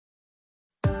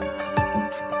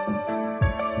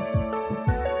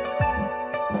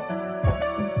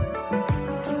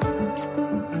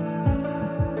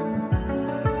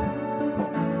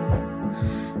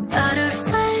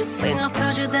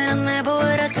that I never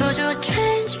would. I told you I'd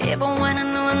change, even when I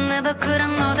knew I never could. I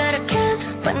know that I can,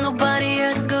 but nobody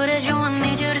as good as you. I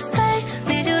need you to stay,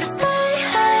 need you to stay.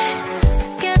 Hey,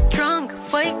 get drunk,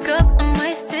 wake up, I'm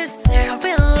wasted. I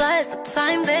realize the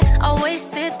time that I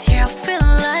wasted here. I feel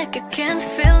like I can't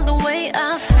feel the way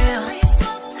I feel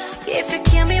if you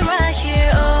can't be right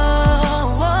here.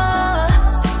 Oh, oh,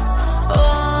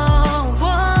 oh,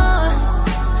 oh,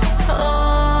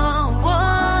 oh,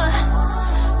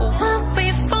 oh. We'll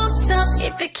be fucked up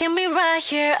if you can't be right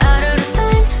here. Out of the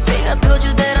same thing, I told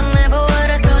you that I never would.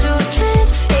 I told you I'd change,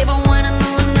 even when I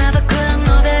knew I never could. I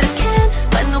know that I can,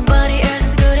 but nobody else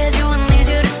as good as you. I need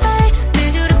you to stay,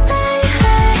 need you to stay.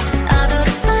 Hey, I do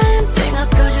the same thing. I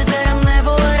told you that I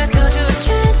never would. I told you I'd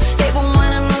change, even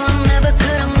when I knew I never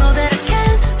could. I know that I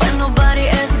can, but nobody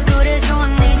else as good as you. I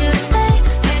need you to stay,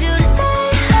 need you to stay.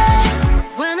 Hey,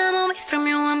 when I'm away from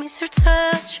you, I miss your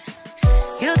touch.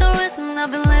 You're the reason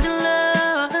I've been living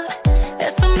love.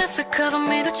 It's been if it cover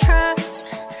me to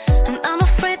trust, and I'm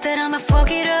afraid that I'ma fuck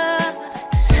it up.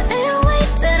 Ain't no way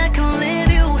that I can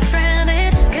leave you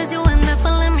stranded, cause you end up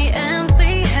leaving me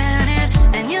empty-handed.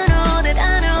 And you know that I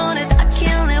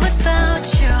can't live without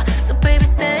you. So baby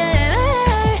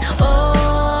stay.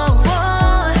 Oh,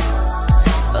 oh,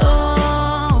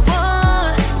 oh,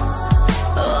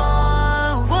 oh,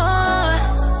 oh,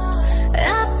 oh.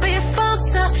 I'd be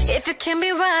fucked up if you can't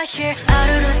be right here. Out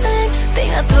of the same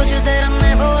thing, I told you that I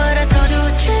never would. I told you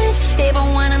I'd change,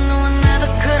 even when I knew I never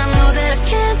could. I know that I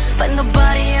can, but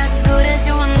nobody as good as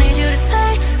you. I need you to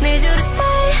stay, need you to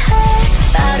stay. Hey,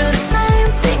 out of the same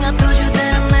thing, I told you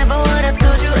that I never would. I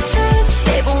told you I'd change,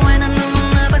 even when I knew I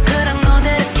never could. I know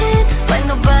that I can, but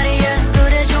nobody as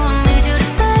good as you. I need you to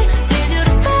stay, need you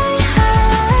to stay.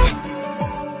 Hey.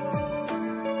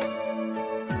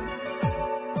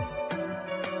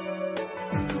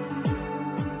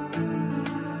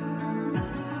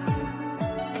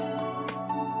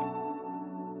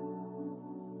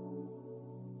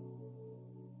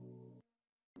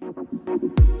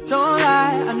 Don't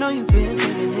lie, I know you've been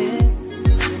feeling it,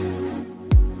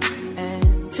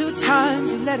 and 2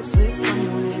 times you let it slip from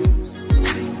your lips.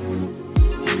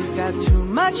 You've got too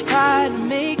much pride to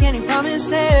make any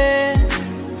promises,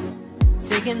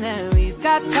 thinking that we've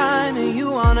got time and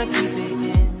you wanna keep it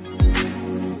in.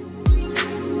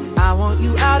 I want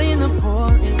you out in the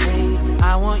pouring rain,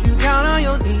 I want you down on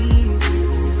your knees,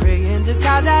 praying to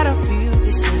God that I feel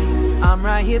the same. I'm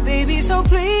right here, baby, so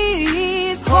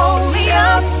please hold me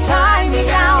up, tie me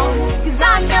down, cause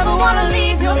I never wanna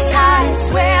leave your side.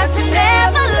 Swear to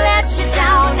never let you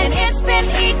down, and it's been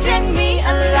eating me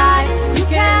alive. You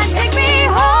can't take me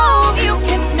home, you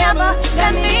can never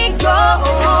let me go.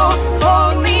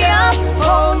 Hold me up,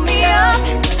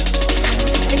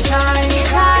 and tie me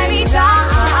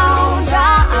down,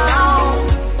 down,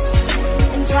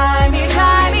 and tie me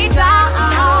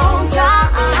down,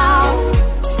 down,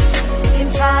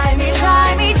 and tie me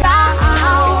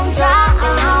down, down,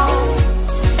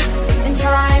 and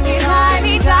tie me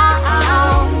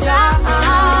down,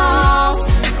 down.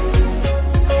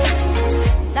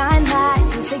 9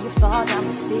 nights until you fall down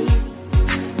my feet.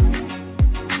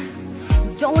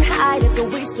 Don't hide, it's a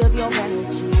waste of your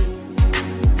energy.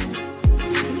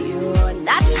 You're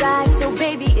not shy, so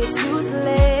baby, it's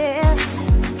useless.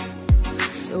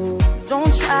 So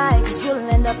don't try, cause you'll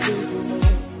end up losing it.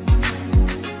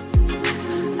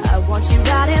 I want you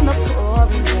out in the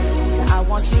pouring rain, I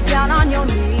want you down on your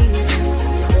knees,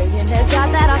 praying to God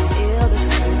that I feel the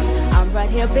same. I'm right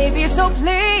here, baby, so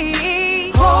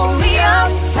please hold me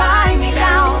up, tie me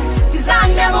down, cause I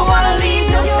never wanna leave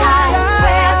your side.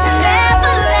 Swear to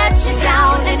never let you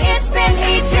down, and it's been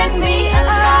eating me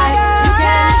alive. You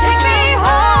can't take me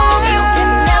home, you can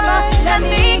never let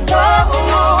me go.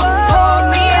 Hold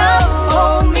me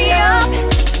up,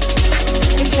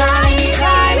 and tie me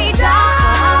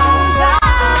down,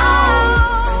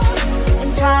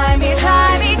 and tie me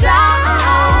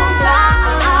down,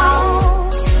 down,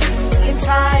 and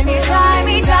tie me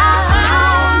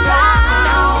down,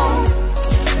 down,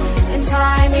 and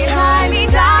tie me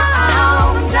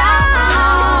down,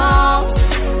 down,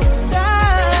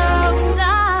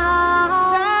 down,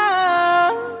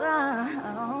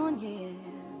 yeah.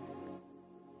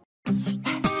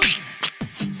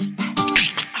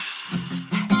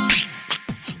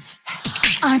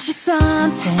 Aren't you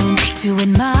something to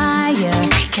admire?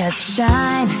 Cause you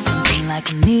shine as something like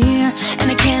a mirror,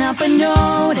 and I can't help but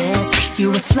notice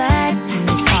you reflect in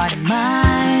this heart of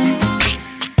mine.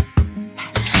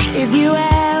 If you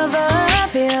ever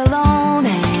feel alone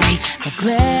and the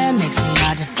glare makes me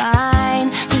hard to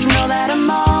find, just know that I'm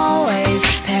always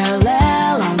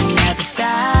parallel on the other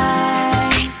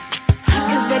side.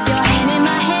 Cause with your hand in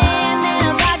my hand,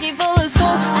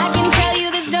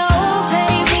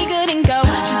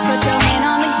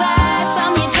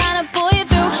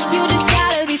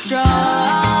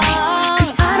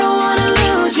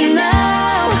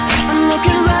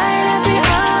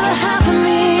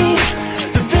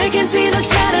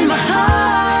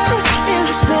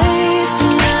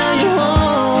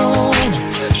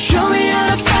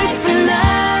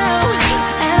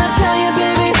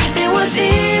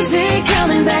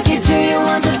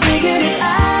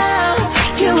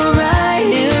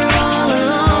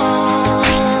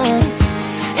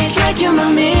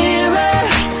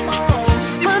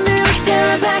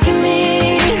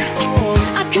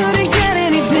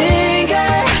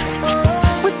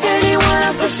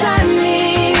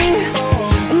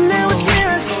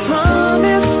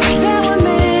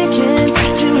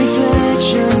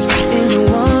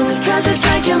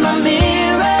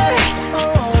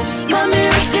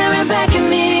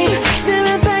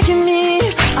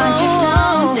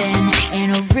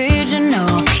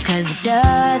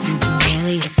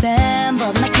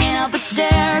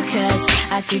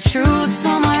 see truth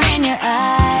somewhere in your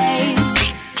eyes.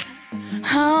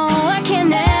 Oh, I can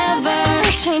never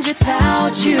change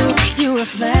without you. You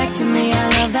reflect to me, I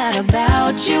love that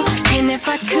about you. And if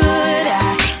I could,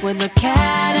 I would look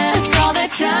at us all the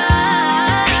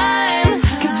time.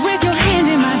 Cause with your hand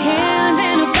in my hand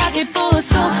and a pocket full of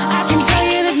soul, I can tell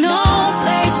you there's no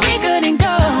place we couldn't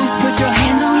go. Just put your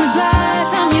hand on the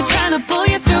glass, I'm here trying to pull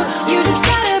you through. You just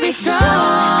gotta be strong.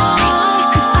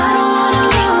 Cause I don't wanna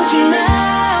lose you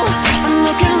now. I'm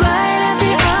looking right at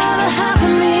the other half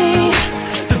of me.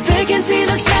 The vacancy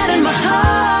that's sat in my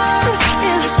heart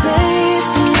is a space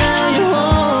that now you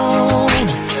own.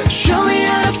 Show me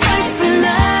how to fight for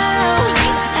now,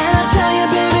 and I'll tell you,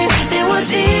 baby, it was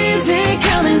easy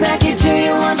coming back into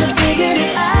you once I figured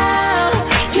it out.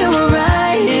 You were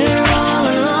right here all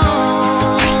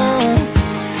along.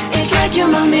 It's like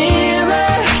you're my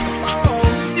mirror,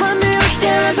 my mirror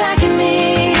staring back at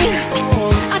me.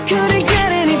 I couldn't get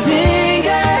any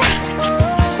bigger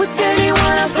with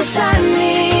anyone else beside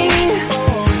me.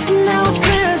 And now it's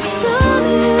clear as this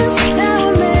promise that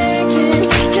we're making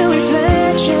two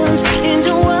reflections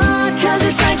into one. Cause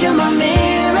it's like you're my mirror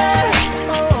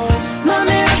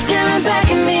staring back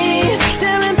at me,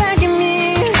 staring back at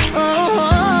me.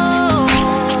 Oh,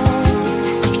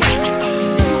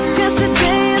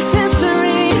 yesterday is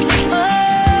history.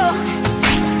 Oh,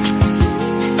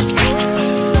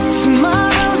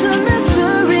 tomorrow's a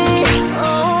mystery.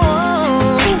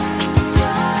 Oh,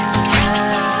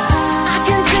 I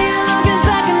can see you looking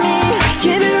back at me.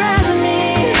 Keep your eyes on me,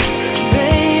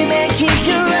 baby, keep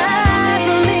your eyes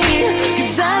on me.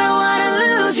 Cause I don't wanna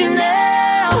lose you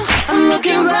now. I'm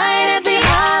looking right at the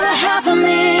other half of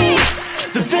me.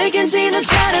 The vacancy that's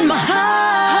sat in my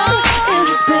heart is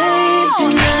a space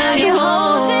that now you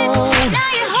hold.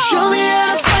 Show me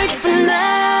how to fight for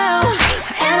now,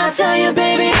 and I'll tell you,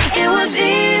 baby, it was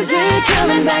easy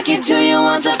coming back into you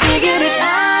once I figured it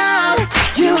out.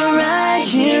 You were right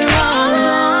here all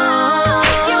along.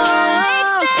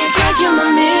 It's like you're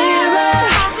my mirror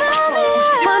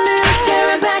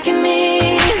staring back at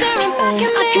me.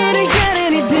 I couldn't get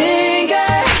any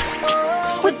bigger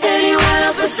with anyone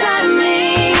else beside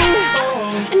me.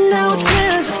 And now it's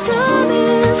clear as this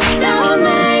promise that we're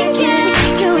making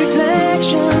two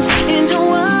reflections into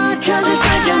one. Cause it's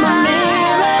like you're my mirror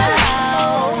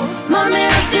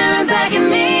staring back at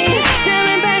me,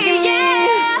 staring back at me.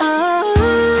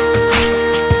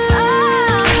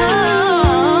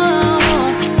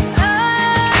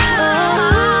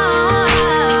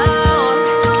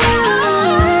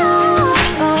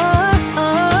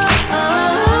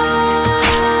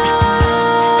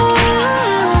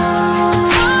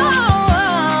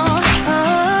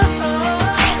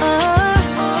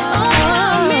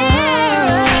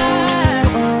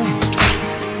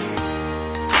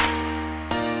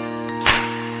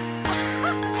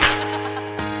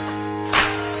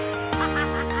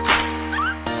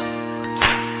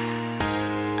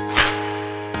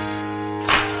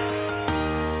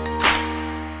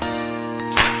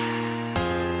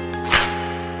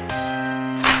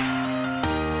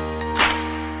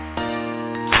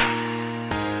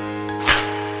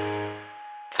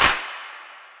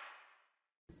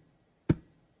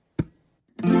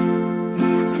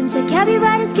 Seems like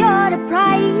everybody's got a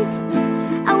price.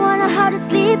 I wonder how to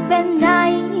sleep at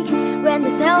night when the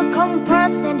hell comes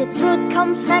first and the truth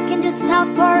comes second. Just stop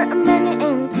for a minute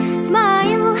and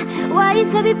smile. Why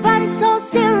is everybody so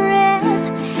serious,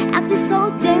 acting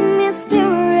so damn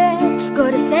mysterious?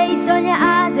 Got a face on your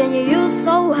eyes and you use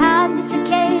so hard that you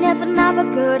can't have a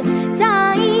good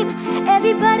time.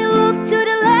 Everybody look to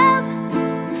the left,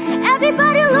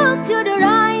 everybody look to the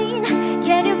right.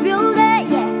 Can you feel that?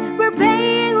 Yeah, we're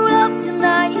paying up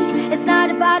tonight. It's not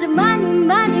about the money,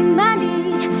 money,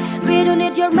 money. We don't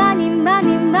need your money,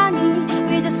 money, money.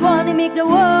 We just wanna make the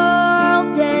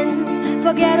world dance.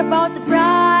 Forget about the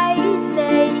price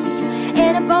tag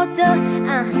and about the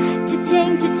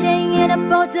cha-ching, cha-ching, and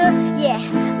about the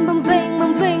bum-bing,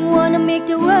 bum-bing. Wanna make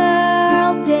the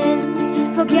world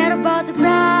dance. Forget about the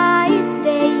price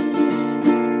tag.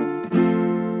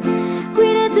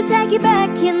 We need to take it back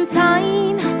in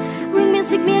time when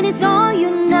music means all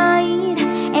unite.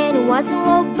 And it wasn't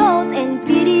low blows and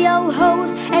video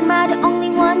hoes. Am I the only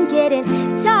one getting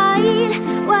tired?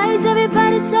 Why is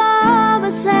everybody so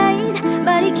insane?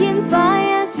 But it can't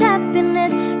buy us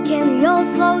happiness. Can we all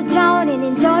slow down and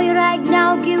enjoy right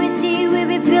now? Give it to you, we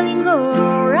be feeling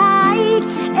alright.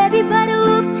 Everybody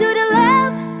look to the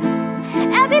left,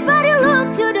 everybody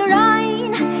look to the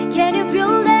right. Can you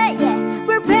feel that? Yeah,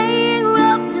 we're paying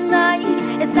up tonight.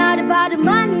 It's not about the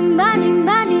money, money,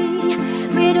 money.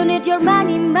 We don't need your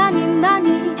money, money,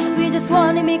 money. We just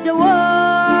wanna make the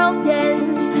world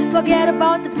dance. Forget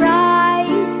about the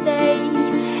price tag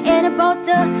and about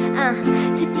the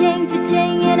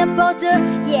cha-ching, and about the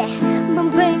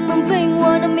bumping,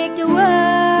 wanna make the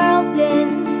world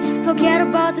dance. Forget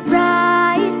about the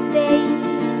price tag.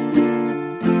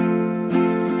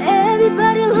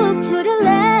 Everybody look to the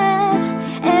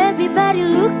left, everybody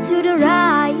look to the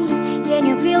right. Can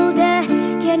you feel that?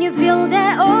 Can you feel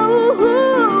that? Oh, oh.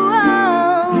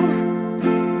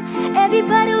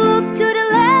 Everybody look to the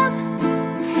left,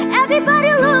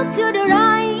 everybody look to the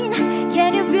right.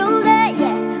 Can you feel that?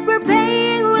 Yeah, we're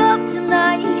paying love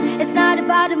tonight. It's not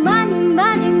about the money,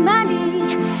 money, money.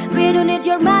 We don't need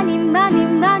your money, money,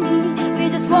 money. We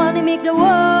just wanna make the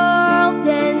world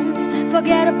dance.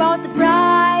 Forget about the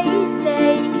price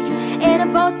tag and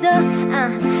about the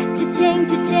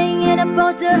cha-ching, and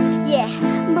about the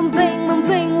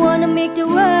bumping, wanna make the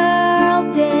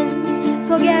world dance.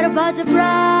 Forget about the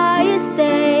price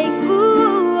tag.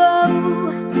 Ooh,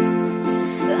 oh.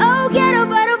 Oh, get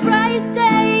about the price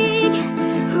tag.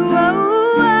 Ooh, oh,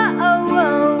 oh, oh,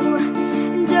 oh.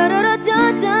 Da da da da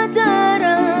da da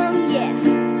da. Yeah.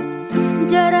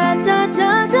 Da da da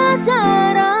da da da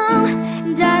da.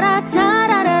 Da da da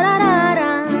da da da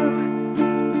da.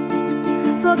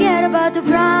 Forget about the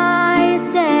price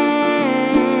tag.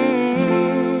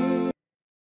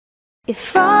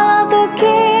 If all of the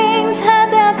kings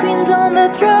had their queens on the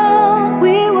throne,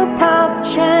 we would pop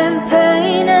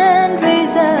champagne and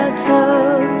raise a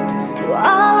toast to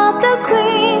all of the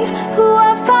queens who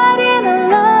are fighting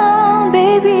alone.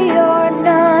 Baby, you're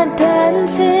not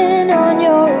dancing on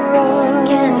your own.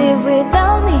 Can't live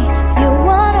without me, you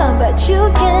wanna, but you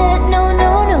can't. No,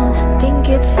 no, no, think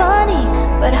it's funny,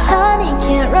 but honey,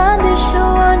 can't run the show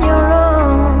on your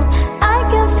own. I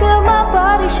can feel my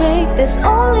body shake, there's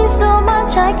only so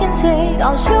much I can take.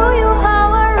 I'll show you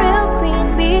how a real queen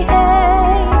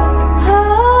behaves.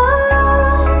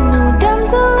 Oh, no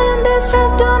damsel in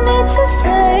distress, don't need to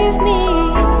save me.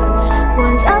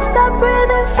 Once I stop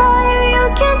breathing fire, you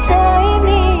can't tame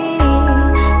me.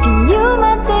 And you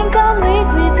might think I'm weak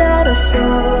without a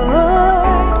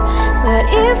sword, but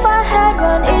if I had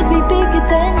one, it'd be bigger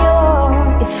than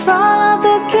yours. If all of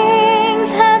the kings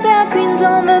had their queens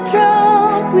on the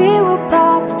throne, we would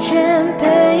pop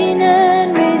champagne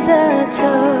and raise a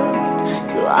toast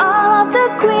to all of the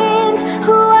queens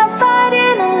who are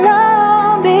fighting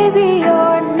alone. Baby,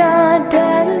 you're not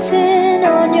dancing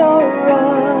on your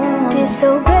own.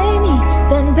 Disobey me,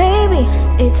 then baby,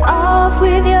 it's off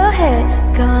with your head.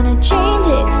 Gonna change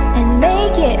it and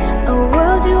make it a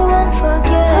world you won't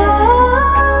forget.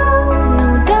 Oh, no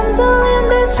damsel in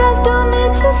distress, don't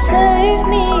need to save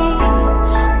me.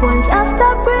 Once I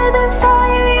stop breathing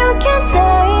fire, you can't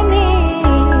tame me.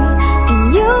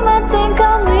 And you might think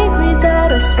I'm weak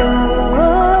without a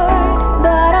sword,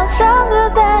 but I'm stronger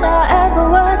than I ever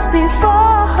was before.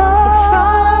 If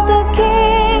all of the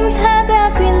kings had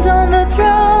their queens on the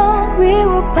throne, we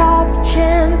would pop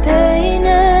champagne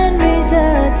and raise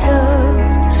a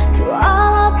toast to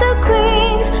all of the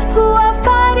queens who are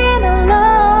fighting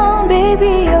alone.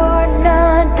 Baby, you're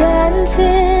not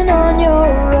dancing on your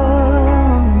own.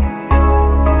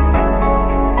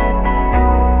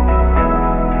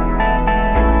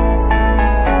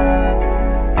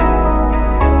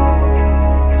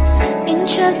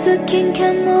 Inches the king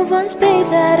can move one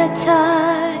space at a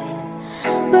time,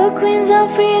 but queens are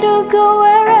free to go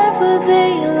wherever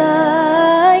they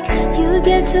like. You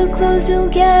get too close, you'll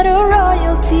get a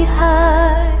royalty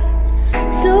high.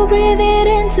 So breathe it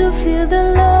in to feel the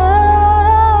love.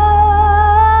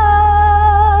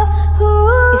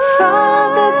 Ooh. If all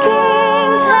of the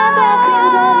kings had their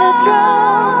queens on the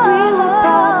throne, we would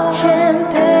pop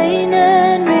champagne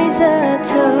and raise a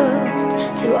toast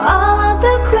to all of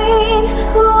the queens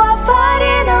who are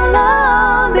fighting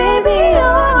alone. Baby,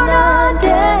 you're not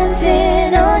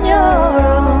dancing on your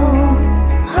own.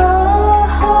 Oh,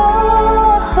 oh,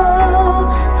 oh,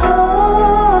 oh,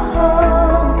 oh,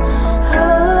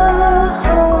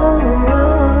 oh,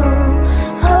 oh.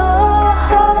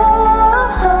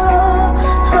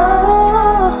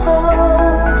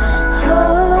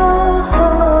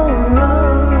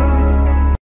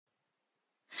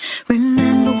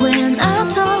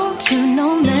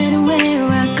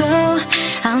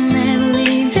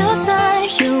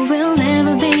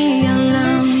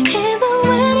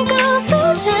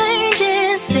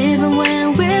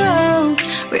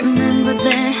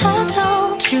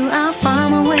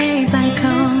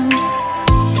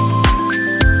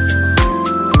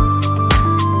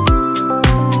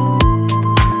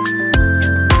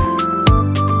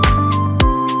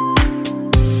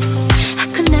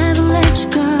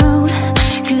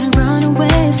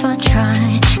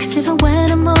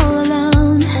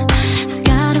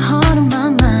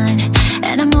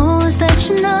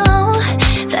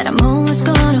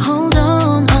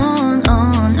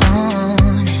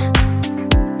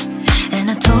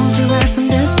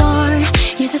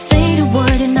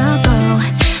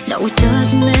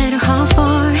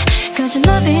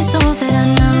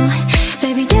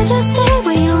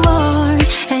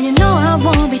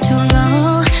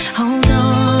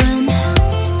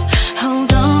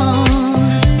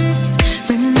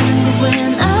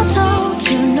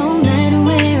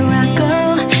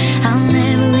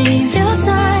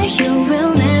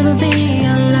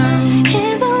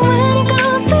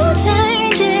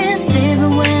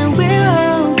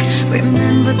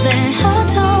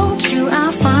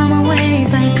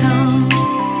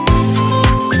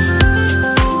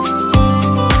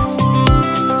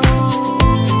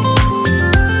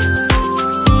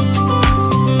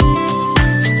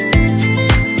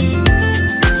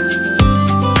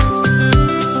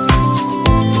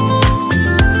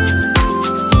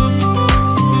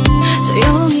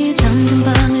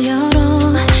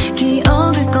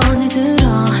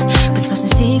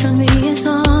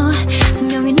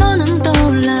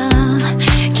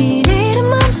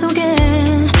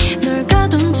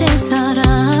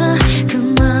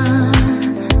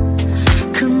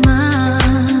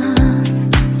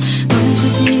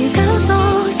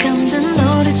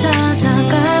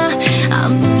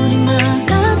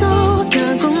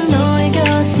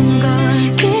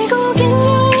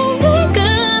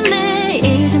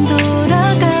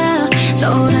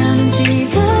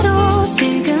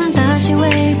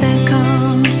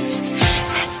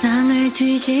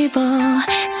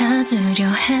 찾으려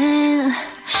해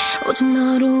오직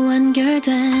너로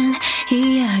완결된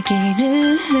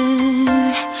이야기를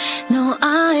No,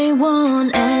 I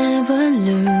won't ever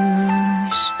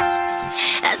lose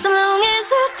As long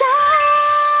as you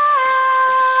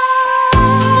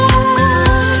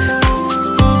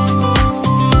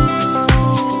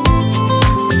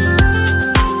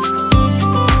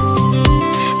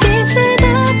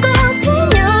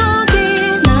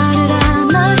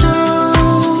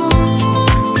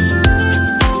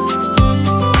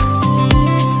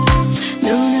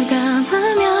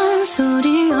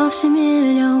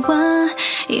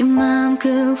그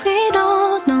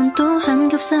위로 넌 또 한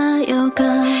겹 쌓여가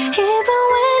Even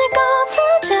when it go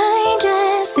through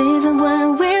changes Even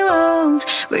when we're old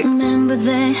Remember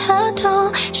that I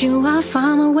told you I'll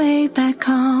find my way back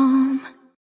home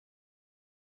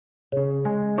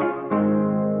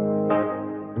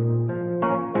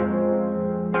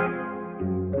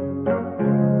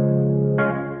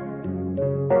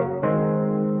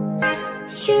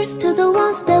Here's to the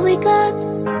ones that we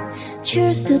got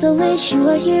Cheers to the wish you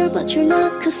are here but you're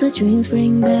not Cause the drinks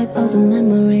bring back all the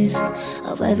memories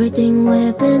Of everything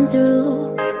we've been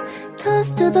through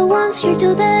Toast to the ones here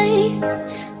today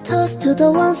Toast to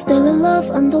the ones that we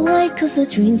lost on the way Cause the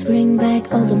dreams bring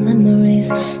back all the memories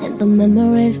And the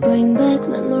memories bring back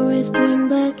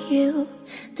you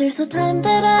There's a time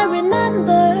that I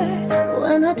remember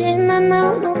When I did not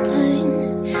know no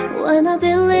pain When I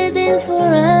believed in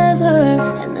forever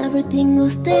And everything will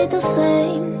stay the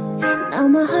same Now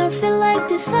my heart feel like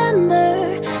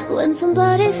December When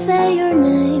somebody say your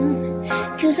name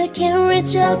Cause I can't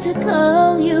reach out to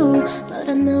call you But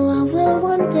I know I will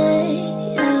one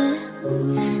day, yeah.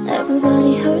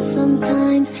 Everybody hurts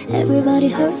sometimes Everybody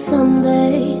hurts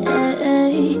someday,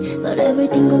 But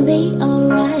everything gon' be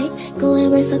alright Go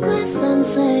and raise a glass and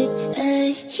say, hey.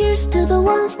 Here's to the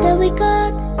ones that we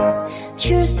got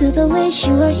Cheers to the wish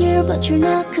you are here but you're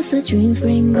not Cause the drinks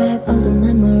bring back all the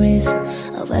memories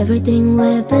Of everything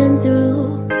we've been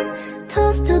through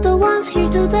Toast to the ones here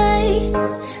today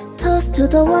Toast to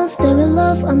the ones that we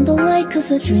lost on the way Cause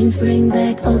the drinks bring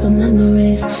back all the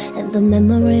memories And the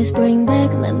memories bring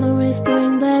back you Memories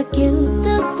bring back you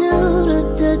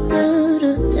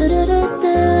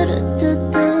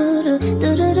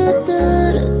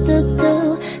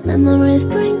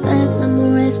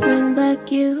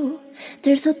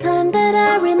There's a time that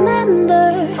I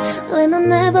remember When I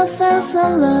never felt so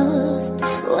lost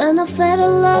When I felt a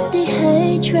love, the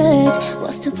hatred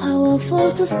Was too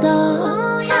powerful to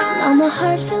stop Now my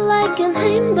heart feel like an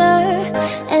ember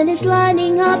And it's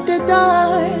lighting up the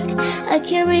dark I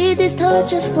carry these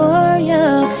torches for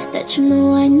you That you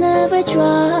know I never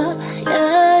drop,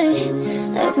 yeah.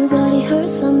 Everybody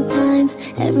hurts sometimes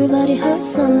Everybody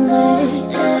hurts someday,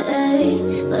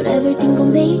 But everything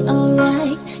gon' be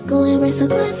alright Go and raise a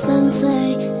glass and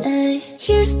say, hey.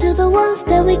 Here's to the ones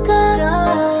that we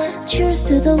got Cheers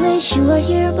to the wish you are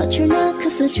here but you're not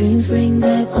Cause the dreams bring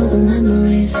back all the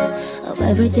memories Of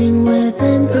everything we've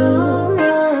been through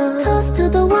Toast to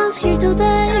the ones here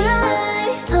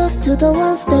today Toast to the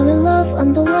ones that we lost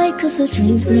on the way Cause the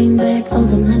dreams bring back all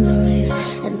the memories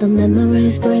And the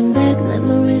memories bring back you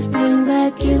Memories bring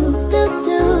back you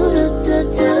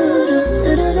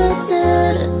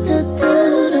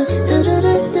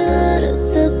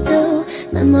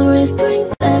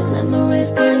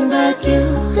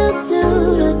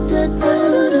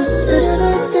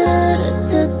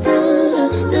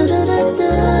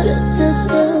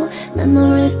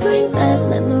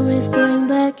Memories bring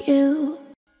back you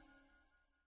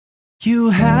You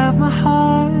have my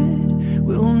heart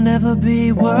We'll never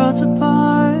be worlds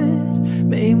apart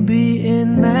Maybe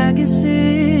in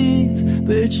magazines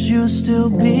But you'll still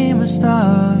be my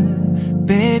star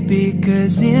Baby,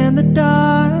 cause in the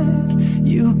dark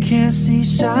You can't see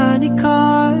shiny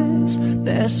cars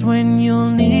That's when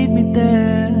you'll need me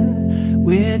there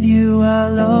With you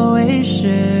I'll always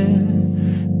share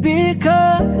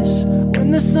Because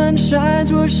when the sun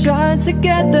shines we'll shine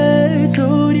together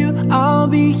Told you I'll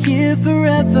be here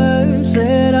forever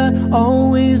Said I'll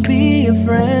always be a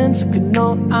friend So could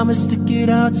know I'ma stick it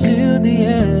out till the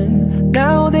end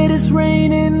Now that it's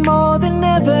raining more than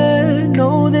ever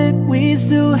Know that we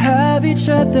still have each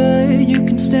other You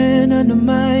can stand under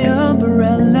my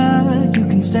umbrella You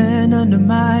can stand under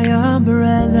my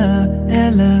umbrella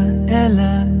Ella,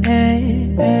 Ella,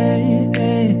 ay, ay,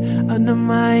 ay Under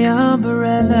my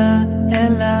umbrella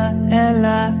Ella,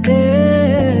 Ella,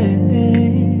 ay,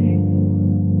 ay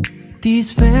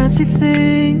These fancy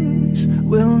things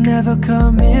will never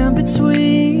come in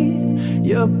between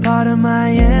You're part of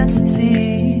my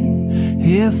entity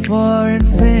Here for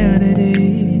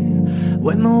infinity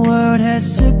When the world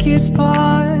has took its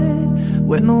part,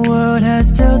 when the world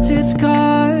has dealt its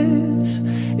cards,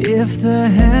 if the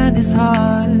hand is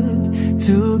hard,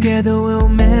 together we'll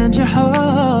mend your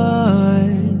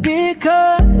heart.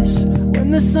 Because when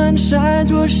the sun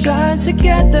shines, we'll shine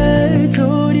together.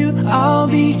 Told you I'll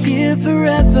be here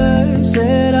forever.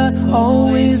 Said I'd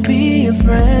always be a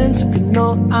friend. Took a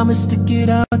note, I'ma stick it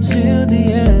out till the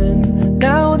end.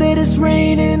 Now that it's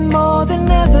raining more than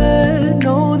ever,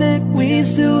 know that we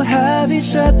still have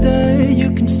each other.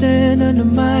 You can stand under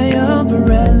my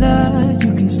umbrella.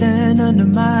 You can stand under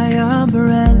my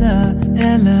umbrella.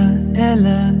 Ella,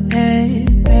 Ella, hey,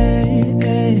 hey,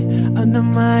 hey. Under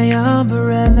my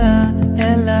umbrella.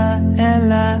 Ella,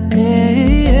 Ella,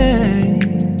 hey, hey.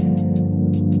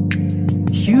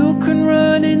 You can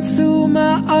run into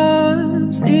my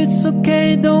arms. It's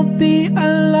okay, don't be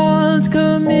alarmed.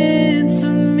 Come into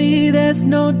me, there's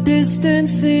no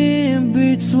distance in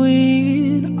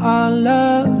between our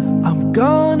love. I'm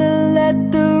gonna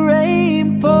let the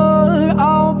rain pour.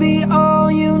 I'll be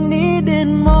all you need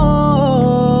and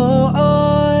more.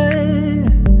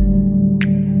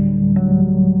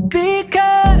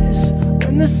 Because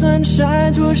when the sun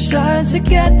shines, we'll shine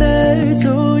together.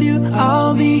 Told you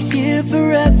I'll be here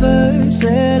forever.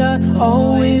 Said I'd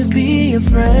always be a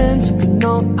friend. Took a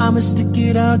note, I'ma stick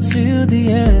it out till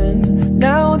the end.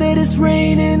 Now that it's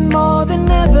raining more than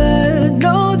ever,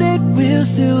 know that we'll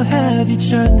still have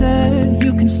each other.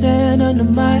 You can stand under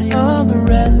my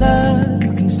umbrella.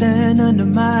 You can stand under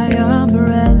my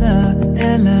umbrella.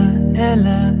 Ella,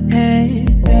 Ella, hey,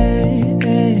 hey,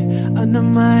 hey. Under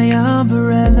my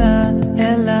umbrella.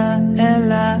 Ella,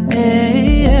 Ella,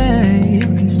 hey, hey. You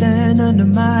can stand under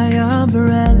my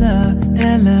umbrella.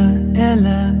 Ella,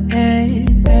 Ella, hey,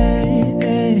 hey,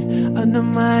 hey. Under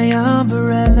my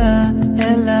umbrella.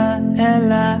 Ella,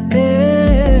 Ella,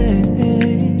 hey, hey.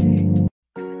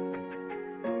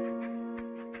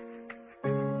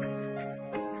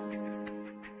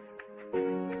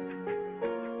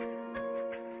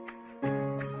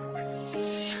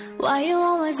 Why you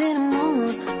always in a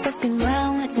mood, looking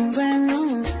around like you're brand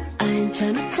new? I ain't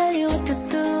tryna tell you what to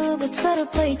do, but try to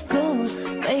play it cool.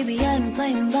 Baby, I ain't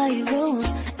playing by your rules.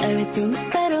 Everything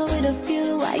look better with a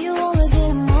few. Why you always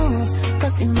in a mood,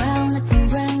 looking around like you're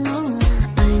brand new?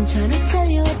 I ain't tryna tell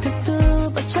you what to do,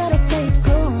 but try to play it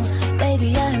cool.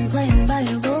 Baby, I ain't playing by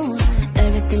your rules.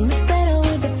 Everything look better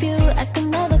with a few. I can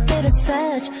never get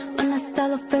attached. When I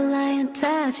start to feel I ain't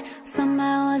touched,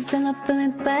 somehow I end up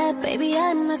feeling bad. Baby,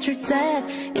 I'm not your dad.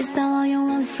 It's not all you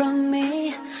want from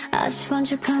me. I just want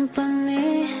your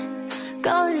company.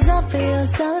 Girl, it's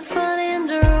obvious, elephant in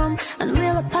the room, and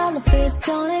we'll a pile of it.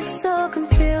 Don't get so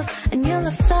confused, and you're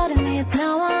not starting it.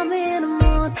 Now I'm in the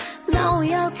mood. Now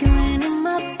we arguing in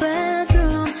my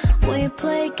bedroom. We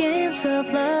play games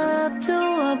of love to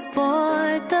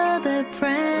avoid the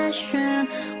depression.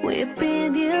 We've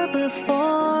been here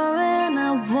before, and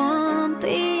I won't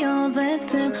be your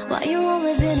victim. Why you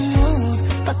always in the mood,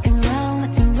 fucking around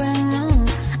like you're brand new?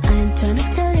 I ain't tryna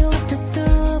tell you what to do,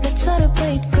 but try to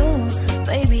play it cool.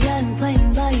 Baby, I ain't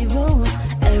playing by your rules.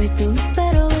 Everything look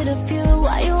better with a few.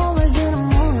 Why you always in the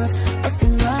mood,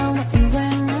 fucking around like you're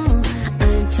brand new? I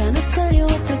ain't tryna tell you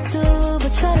what to do,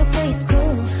 but try to play it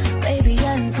cool. Baby,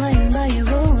 I ain't playing by your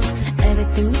rules.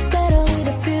 Everything look better with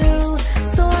a few.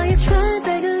 So why you trying to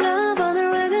beg a love on the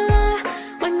regular?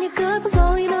 When you got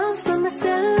blowing up, still my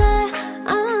cellular.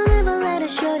 I'll never let a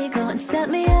shorty go and set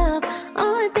me up.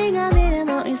 Only thing I need to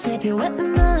know is if you're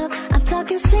wetting up. I'm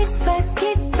talking sick back,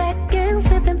 kick back, and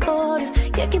sipping 40s.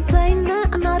 You can play now,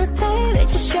 another day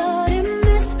with your shorty.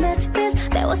 Mismatch this,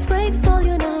 that was way before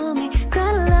you know me.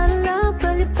 Got a lot of love,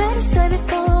 but you better save it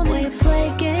for me. We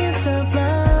play games of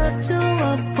love to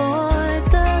avoid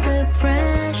the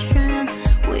depression.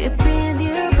 We've been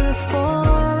here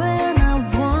before, and I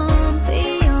won't be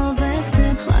your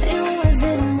victim. Why you always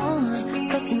in the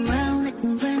mood, fucking around like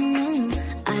I'm brand new?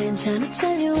 I ain't tryna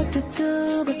tell you what to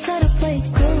do, but try to play it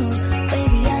cool.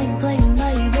 Baby, I ain't playing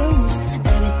by your rules.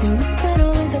 Everything look better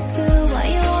with a few. Why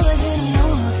you always in the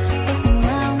mood, fucking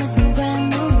around like I'm brand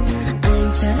new? I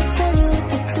ain't tryna tell you what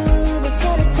to do, but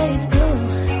try to play it cool.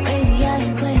 Baby, I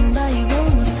ain't playing by your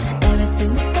rules.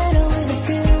 Everything look better with a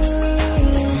few.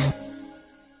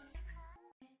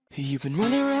 You've been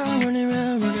running around,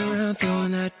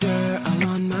 throwing that dirt all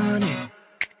on my name.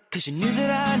 Cause you knew that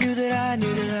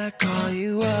I'd call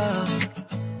you up.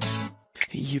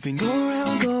 You've been go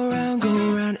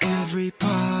around every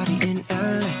party in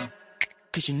LA.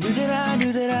 Cause you knew that I'd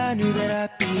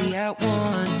be at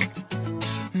one.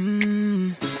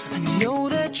 I know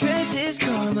that dress is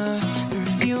karma,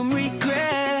 perfume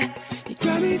regret. You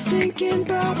got me thinking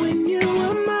about when you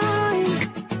were mine.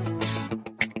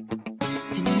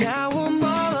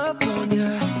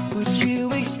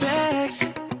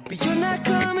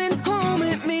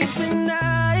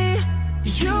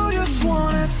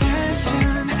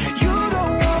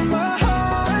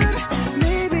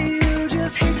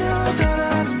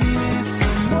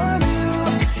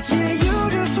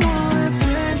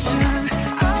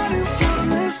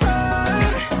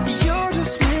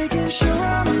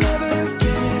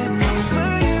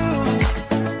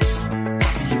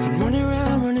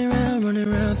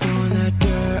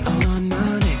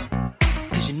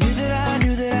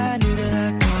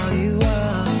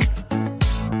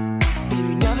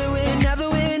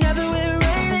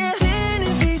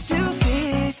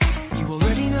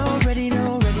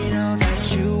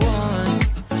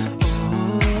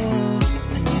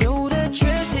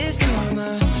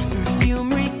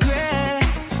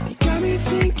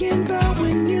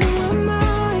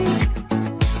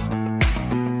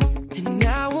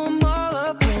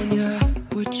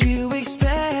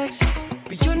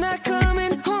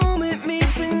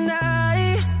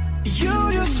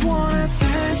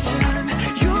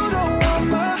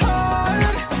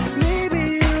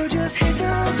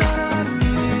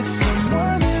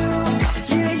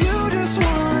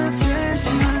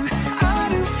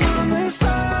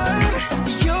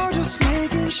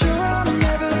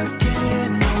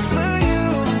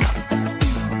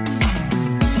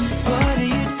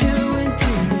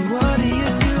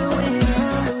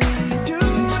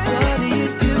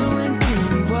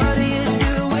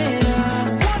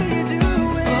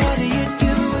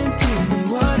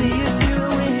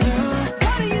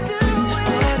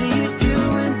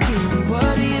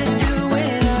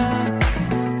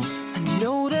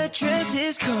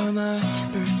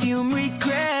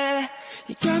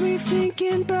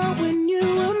 ago when you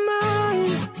were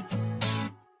mine,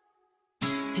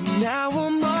 and now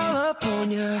I'm all up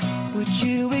on you. What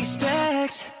you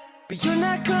expect? But you're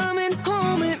not coming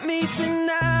home with me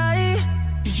tonight.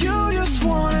 You just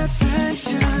want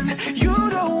attention, you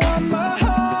don't want my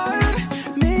heart.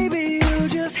 Maybe you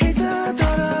just hate the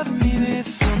thought of me with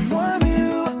someone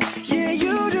new. Yeah,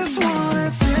 you just want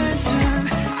attention,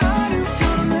 I knew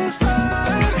from the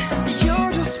start.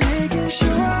 You're just making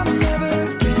sure I'm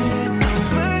never getting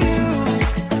over you.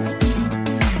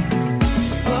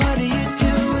 What are you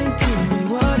doing to me?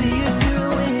 What are you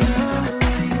doing? What are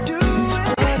you doing?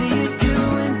 What are you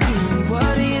doing to me?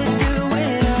 What are you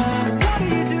doing? What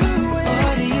are you doing?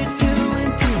 What are you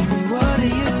doing to me? What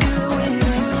are you doing?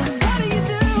 What are you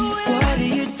doing? What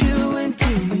are you doing to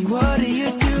me? What are you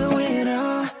doing?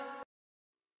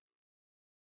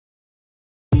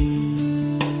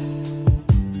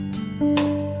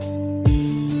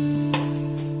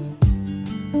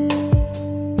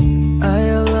 I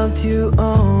loved you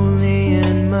only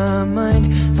in my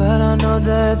mind, but I know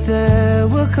that there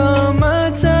will come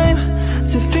a time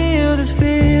to feel this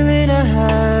feeling I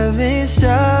have inside.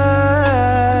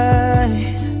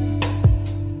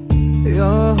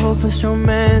 You're a hopeless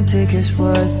romantic is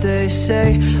what they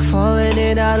say, falling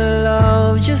in out of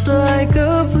love just like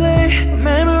a play.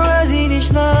 Memorizing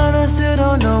each line, I still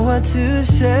don't know what to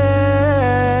say.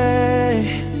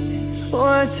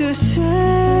 What to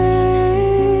say?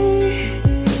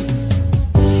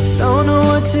 Don't know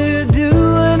what to do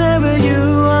whenever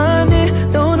you want it.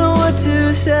 Don't know what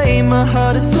to say, my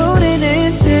heart is floating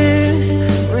in tears.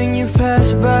 When you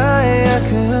pass by, I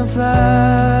can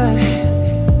fly.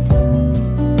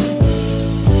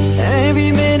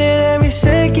 Every minute, every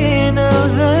second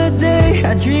of the day,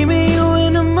 I dream of you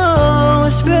in a more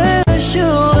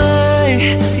special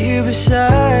way. You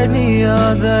beside me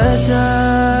all the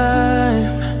time,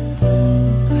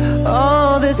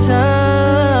 all the time.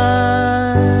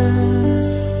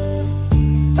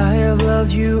 I have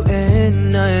loved you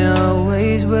and I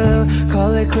always will.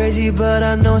 Call it crazy, but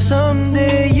I know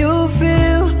someday you'll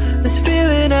feel this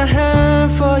feeling I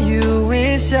have for you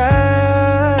inside.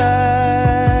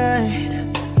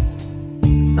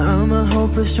 I'm a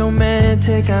hopeless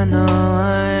romantic, I know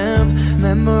I am.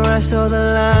 Memorized all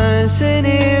the lines and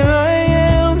here I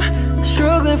am,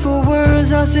 struggling for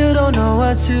words, I still don't know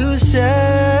what to say.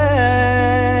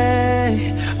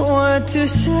 What to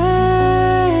say?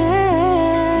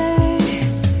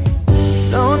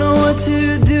 Don't know what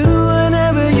to do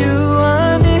whenever you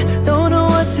want it. Don't know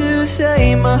what to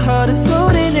say, my heart is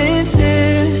floating in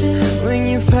tears. When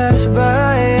you pass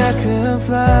by, I can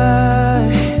fly.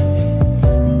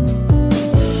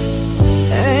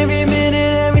 Every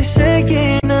minute, every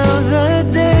second of the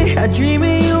day, I dream of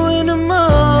you in a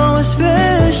more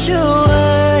special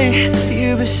way.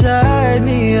 You beside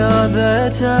me all the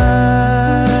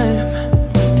time.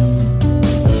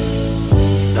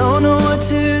 Don't know what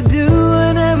to do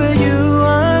whenever you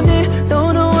want it.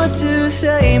 Don't know what to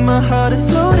say, my heart is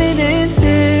floating in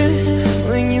tears.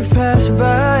 When you pass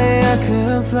by, I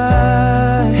can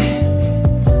fly.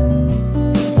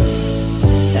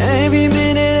 Every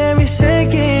minute, every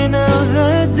second of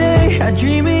the day, I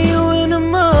dream of you in a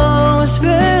more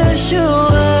special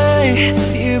way.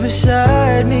 You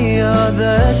beside me all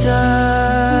the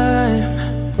time,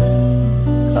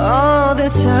 all the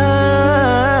time.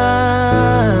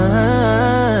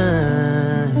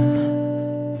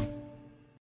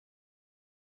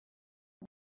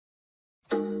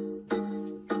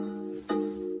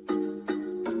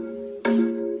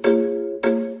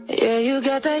 Yeah, you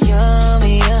got that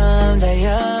yummy, yum, that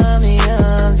yummy,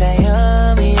 yum, that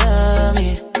yummy, yummy.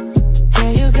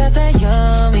 Yeah, you got that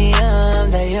yummy, yum,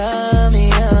 that yummy,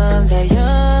 yum, that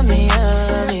yummy,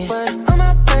 yummy. On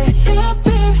my plate, yeah,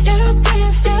 babe, yeah,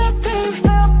 babe, yeah, babe.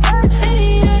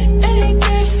 88,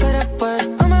 88, say that word.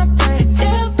 On my plate,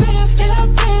 yeah, babe, yeah,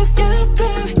 babe, yeah,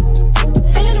 babe.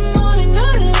 In the morning, no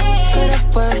delay, say that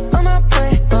word. On my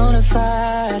plate,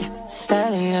 bonafide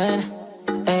stallion.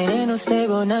 Ain't in no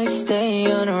stable, now you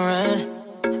stay on the run.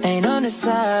 Ain't on the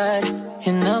side,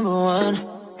 you're number one.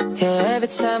 Yeah, every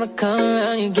time I come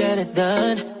around, you get it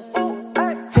done.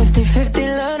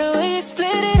 50-50, love the way you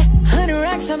split it. 100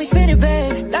 racks on me, spin it,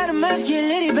 babe. Light a match, get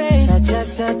litty, babe. That jet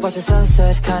set, watch the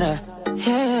sunset, kinda,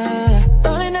 yeah.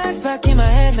 Lonely nights back in my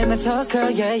head, make my toes curl,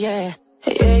 yeah, yeah.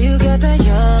 Yeah, you got that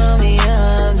yummy,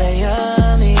 yum, that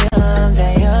yummy, yum,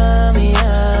 that yummy,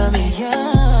 yummy,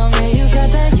 yum. Yeah, you got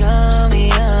that yummy,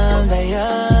 yum, that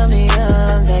yummy,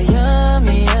 yum, that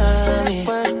yummy, yummy.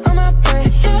 On my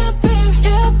plate, yeah, babe,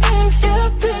 yeah, babe, yeah,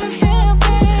 babe, yeah,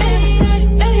 babe.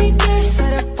 88, 88, say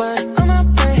that word. On my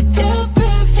plate, yeah,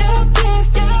 babe, yeah, babe,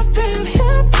 yeah, babe,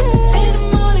 yeah, babe.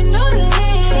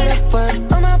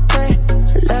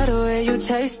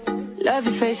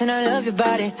 your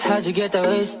body, how'd you get that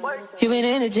waist? You been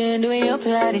in the gym doing your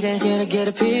Pilates, and can I get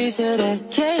a piece of that?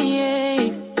 Yeah,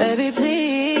 baby,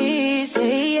 please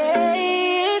say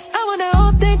yes. I want that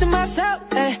whole thing to myself.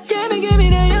 Hey, give me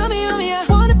that yummy, yummy. I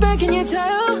want it back in your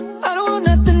tail. I don't want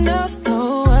nothing else.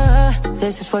 No,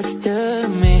 this is what you do to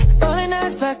me. Rolling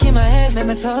eyes back in my head, make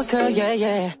my toes curl. Yeah,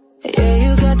 yeah. Yeah,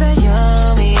 you got that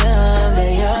yummy, yum,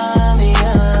 that yummy,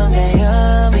 yum, that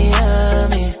yummy,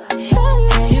 yummy.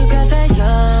 Yeah, you got that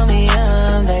yummy,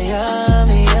 yum, that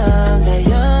yummy, yum, that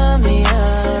yummy,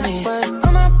 yummy. Word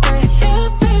on my brain, yeah,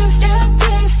 baby, yeah,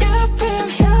 baby, yeah,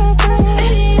 baby, yeah,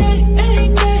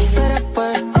 baby. Say that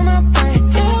word on my brain,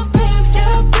 yeah, baby,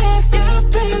 yeah, baby, yeah,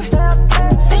 baby.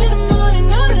 In the morning,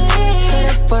 no delay. Say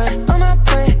that word on my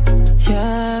brain,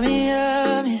 yummy,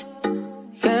 yummy.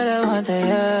 Girl, I want that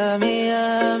yummy,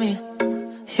 yummy.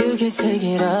 You can take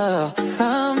it all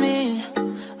from me,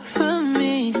 from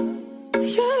me. Girl,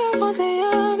 I want that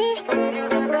yummy.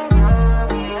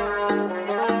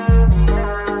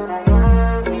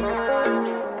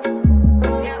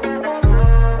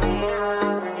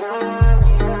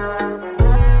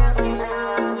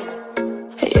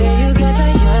 Yeah, you got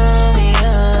that yummy,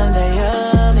 yum, that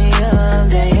yummy, yum,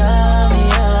 that yummy,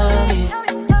 yummy.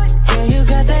 Yeah, you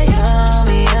got that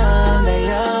yummy, yum, that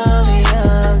yummy,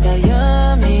 yum, that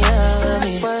yummy,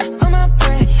 yummy. Word on my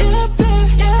brain, yeah,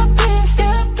 baby, yeah, baby,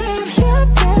 yeah, baby, yeah,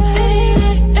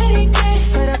 baby.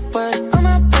 Say that word on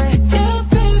my brain, yeah,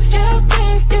 baby, yeah,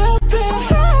 baby, yeah, baby.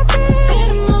 In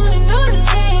the morning, no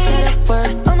delay. Say that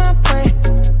word on my brain.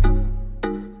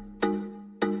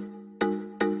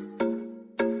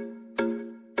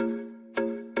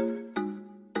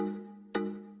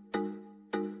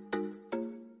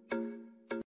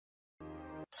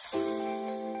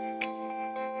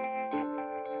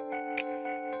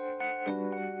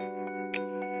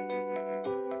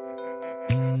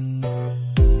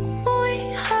 We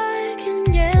hug and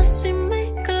yes, we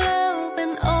make love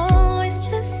and always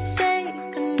just say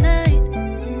goodnight.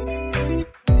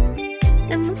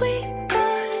 And we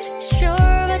got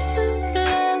sure but to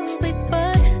love it,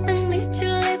 but I need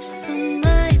your lips on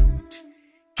mine.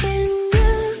 Can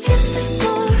you kiss me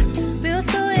more? We're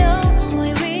so young,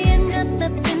 we ain't got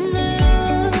nothing to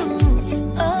lose.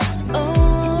 Oh,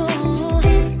 oh,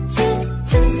 it's just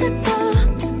principle.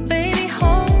 Baby,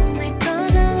 hold me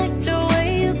 'cause I like the way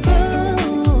you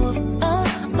groove. Oh,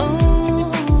 oh,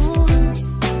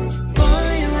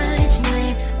 boy, write your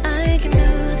name, I can do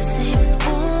the same.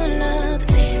 All of the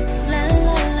days, la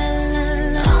la la la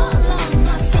la. All on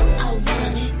my tongue, I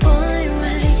want it. Boy,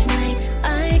 write your name,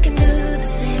 I can do the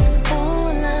same.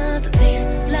 All of the days,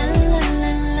 la la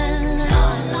la la la.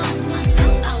 All on my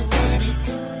tongue, I want it.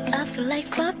 I feel like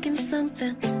fucking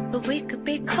something, but we could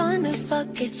be corner,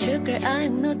 fuck it, sugar, I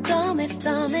know, dummy,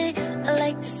 dummy. I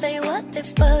like to say what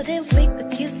if, but if we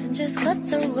could kiss and just cut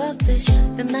the rubbish,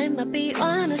 then I might be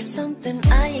on to something.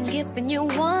 I ain't giving you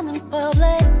one in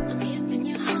public, I'm giving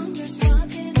you hundreds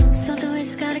fucking. So the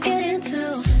ways gotta get into.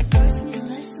 First need a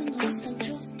lesson, wisdom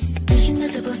too. Vision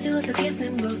that the pussy was a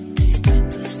kissing booth. Taste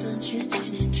breakfast, lunch, and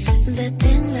gin and juice. That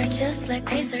dinner just like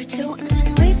dessert too. And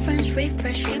when we French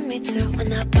refresh, give me two.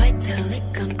 When I bite the lick,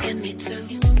 come get me two.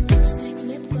 You want lipstick,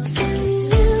 lip gloss, can you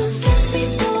kiss me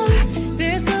more?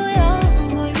 We're so young,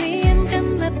 boy, we ain't got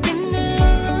nothing to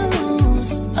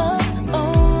lose. Oh,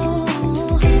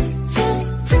 oh, it's just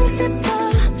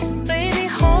principle. Baby,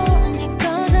 hold me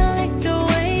 'cause I like the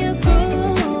way you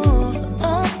groove.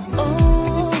 Oh, oh,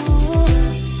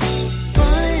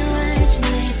 boy, write your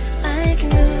name, I can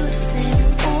do the same.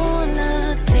 All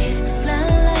of the days, la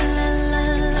la la la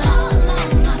la. All on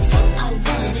my tongue, I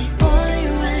want it. Boy,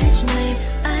 write your name,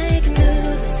 I can do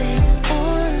the same.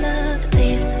 All of the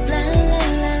days, la la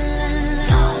la la la.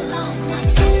 All on my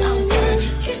tongue, I want it.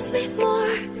 Kiss me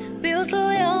more, feel so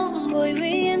young, boy,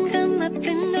 we ain't got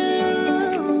nothing to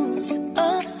lose.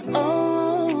 Oh,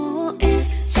 oh, it's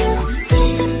just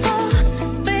principle.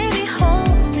 Baby,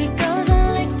 hold me 'cause I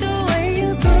like the way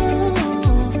you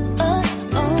groove. Oh,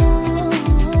 oh,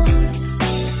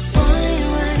 boy,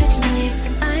 write your name,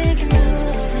 I can do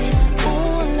the same.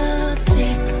 All of the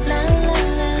days, la la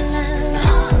la la la.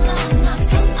 All on my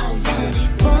tongue, I want it.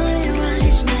 Boy,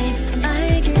 write your name, I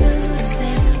can do the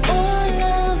same. All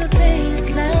of the days,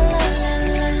 la la la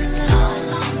la la. All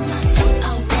on my tongue,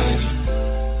 I want it.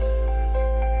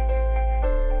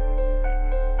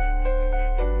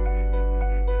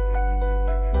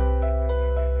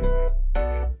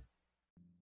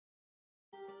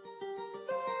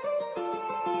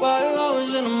 Why you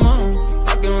always in the mood?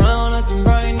 Walking around acting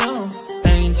right now.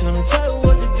 Ain't tryna tell you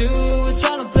what to do, we're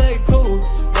tryna play it cool.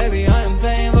 Baby, I am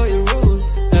playing by your rules.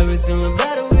 Everything look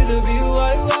better with a view.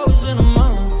 Why you always in the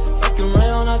mood? Walking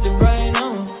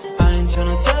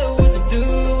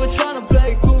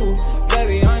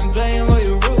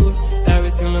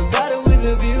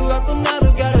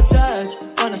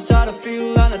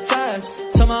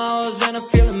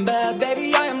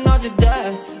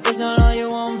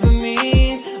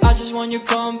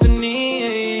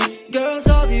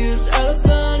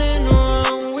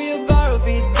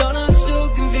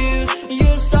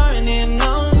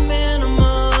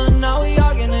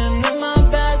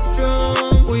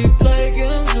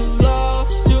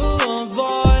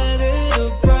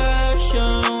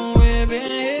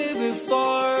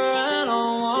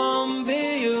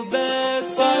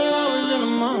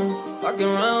Fucking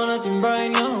around, nothing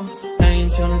right now. I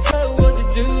ain't tryna tell you what to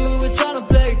do, we're tryna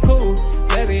play it cool.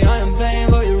 Baby, I am playing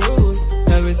by your rules.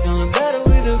 Everything look better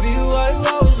with a view, why you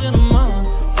always in the mind?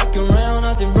 Fucking around,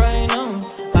 nothing right now.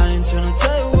 I ain't tryna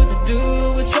tell you what to do,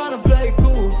 we're tryna play it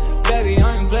cool. Baby,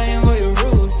 I am playing by your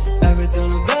rules.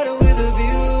 Everything look better with a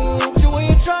view. So when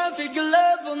you try and figure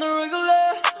love on the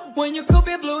regular, when you could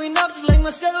be blowing up just like my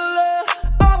cellular,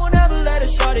 I won't ever let a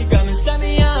shawty come and set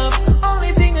me up.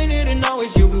 Only thing I need to know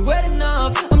is you'll be wet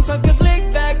enough. I'm talking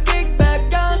slick back, kick back,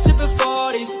 gun sipping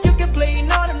 40s. You can play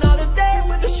not another day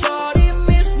with a shawty.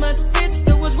 Mismatch fits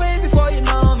that was way before you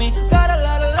know me. Got a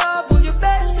lot of love, will you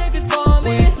better save it for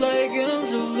me? We play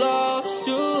games of love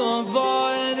to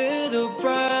avoid the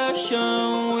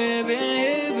depression. We've been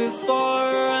here before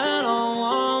and I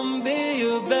won't be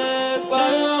your bed. Why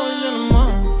you always in the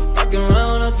mind? Fucking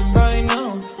around, nothing right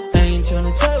now. I ain't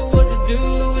tryna tell you what to do,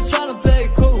 we're tryna play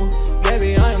it cool.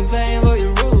 Baby, I am playing by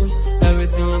your rules.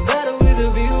 Everything look better with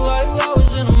a view, why you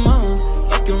always in the mind?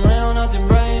 Fucking around, nothing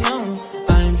right now.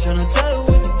 I ain't tryna tell you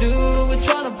what to do, we're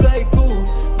tryna play it cool.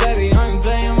 Baby, I am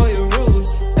playing by your rules.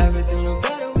 Everything look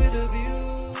better with a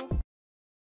view.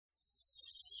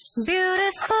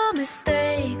 Beautiful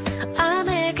mistakes I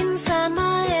make inside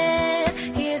my head.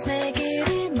 He's naked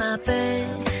in my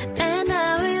bed, and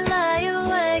I will lie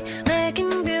awake,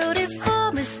 making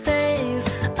beautiful mistakes.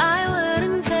 I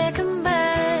wouldn't take them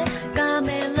back. Got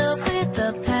me in love with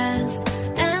the past,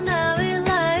 and I will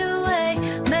lie awake,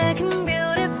 making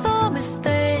beautiful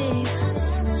mistakes.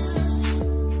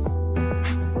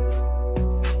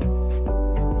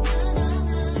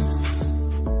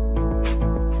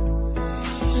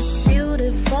 It's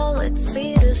beautiful, it's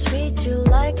bittersweet. You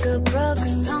like a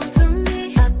broken down to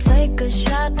me. I take a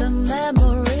shot of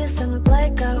memories and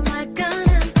black out like an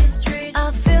empty street.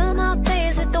 I fill my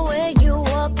days with the way you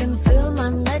walk and fill my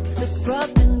nights with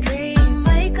broken dreams. I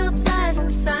make up lies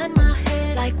inside my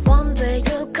head, like one day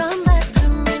you'll come back to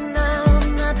me. Now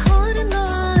I'm not holding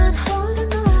on, not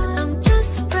holding on. I'm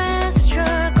just surprised that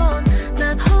you're gone.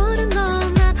 Not holding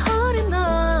on, not holding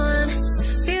on.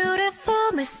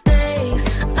 Beautiful mistakes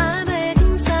I make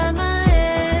inside my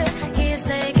head. He's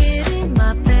naked in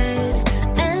my bed,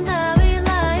 and I will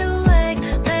lie awake,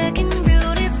 making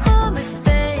beautiful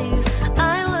mistakes.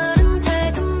 I wouldn't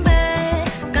take them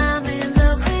back. Got me in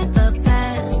love with the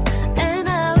past, and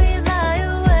I will lie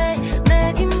awake,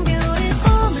 making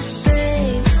beautiful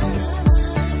mistakes.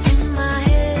 In my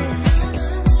head,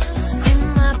 in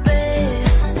my bed,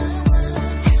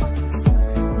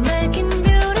 making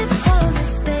beautiful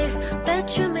mistakes. Bet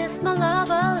you miss my love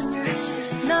all in your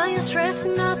head. Now you're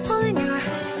stressing up, pulling your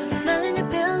hair, smelling your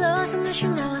pillows and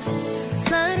wishing I was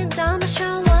sliding down the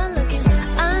shower looking.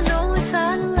 I know it's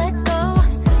hard to let go.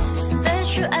 Bet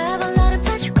you ever let it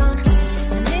bet you gone.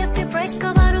 And if we break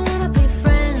up, I don't wanna be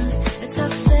friends. It's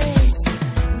toxic.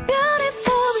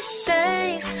 Beautiful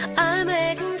mistakes I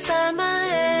make inside my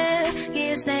head.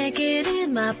 He's naked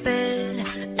in my bed,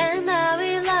 and I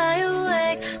will lie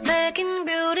awake, making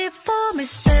beautiful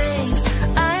mistakes.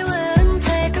 I wouldn't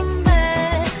take them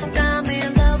back. Got me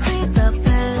in love with the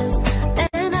past,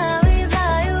 and I will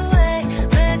lie awake,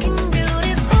 making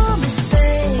beautiful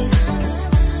mistakes.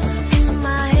 In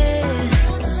my head,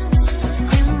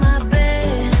 in my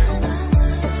bed,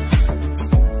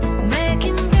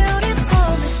 making beautiful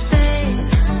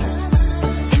mistakes.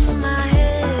 In my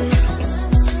head,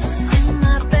 in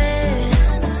my bed,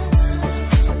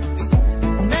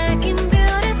 making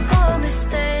beautiful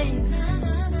mistakes.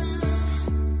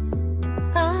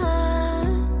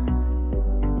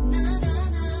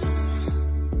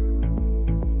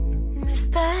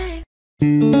 Mistake.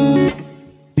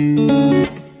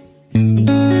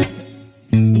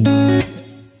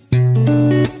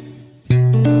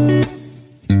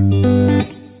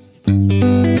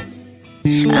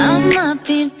 I might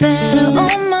be better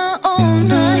on my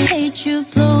own. I hate you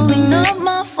blowing up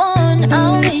my phone.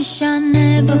 I wish I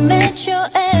never met your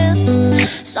ass.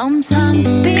 Sometimes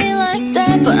it be like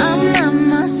that, but I'm not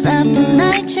myself the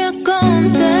night you're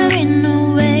gone. There ain't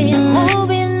no way I'm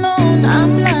moving on.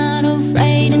 I'm not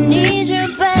afraid, I need you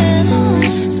back.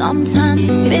 Sometimes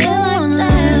it feel like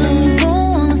that. We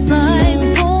both wanna fight, we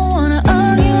both wanna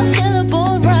argue until the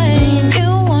boat right. You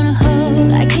wanna hug,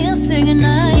 I can't say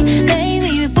goodnight. Baby,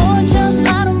 we both just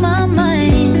out of my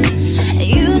mind.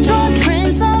 You draw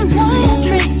trends, I'm white,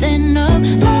 twisting up.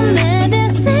 My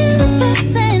medicine is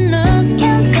fixing us.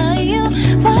 Can't tell you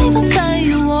why, but tell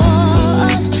you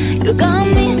what. You got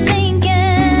me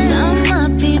thinking I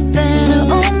might be better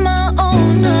on my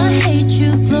own. I hate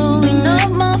you blowing up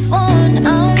my phone. I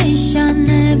wish I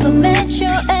never met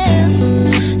your ass.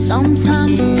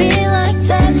 Sometimes it be like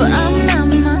that, but I'm not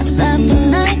myself the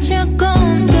night you're gone.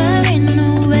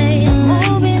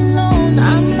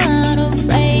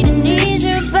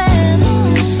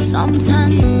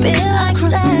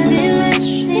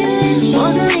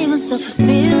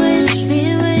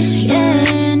 wish,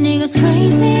 yeah. Niggas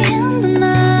crazy in the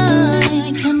night.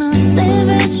 I cannot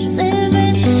savage,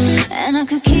 and I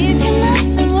could keep you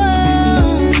nice and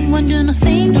warm when you're not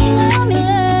thinking I'm in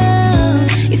love.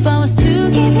 If I was to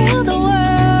give you the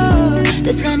world,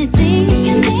 there's anything you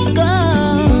can think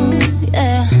of,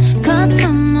 yeah. Got so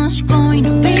much going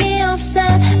to be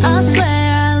upset. I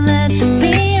swear I'll let it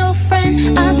be your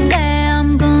friend. I say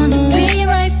I'm gonna be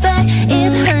right back.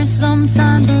 It hurts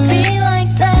sometimes to be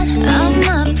like that. I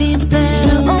might be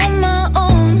better on my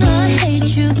own. I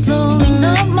hate you blowing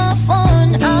up my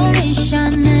phone. I wish I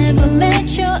never met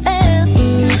your ass.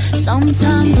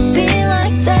 Sometimes it be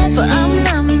like that, but I'm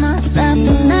not myself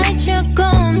the night you're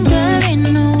gone. There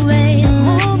ain't no way I'm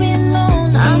moving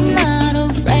alone. I'm not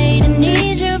afraid, I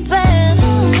need you bad.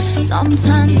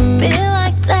 Sometimes it be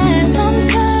like that.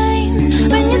 Sometimes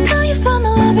when you thought you found the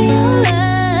love of your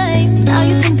life, now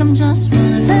you think I'm just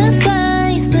one of those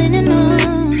guys leaning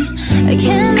on. I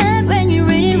can't let when you're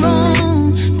really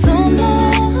wrong. Don't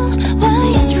know why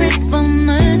I trip on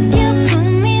us. You put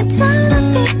me down, I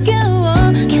figure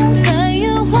out. Can't tell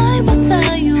you why, but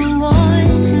tell you why.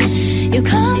 You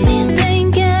got me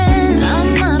thinking I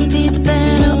might be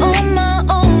better on my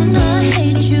own. I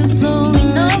hate you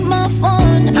blowing up my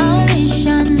phone. I wish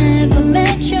I never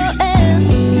met your ass.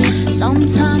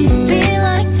 Sometimes it be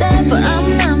like that, but I'm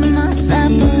not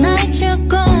myself the night you're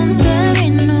gone. There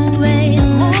ain't no way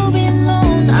I'm moving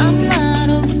alone. I'm not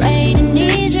afraid, I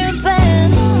need you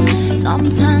bad.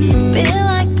 Sometimes it be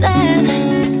like that.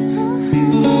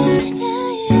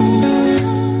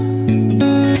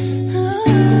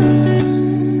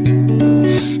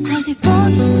 Cause you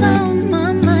brought us on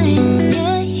my mind,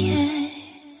 yeah, yeah.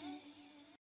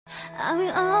 I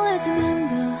will always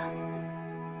remember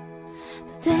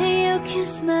the day you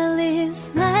kissed my lips,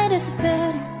 light as a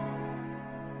feather.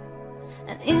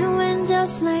 And it went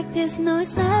just like this. No,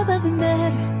 it's never been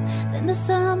better than the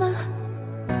summer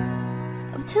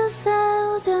of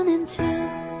 2002.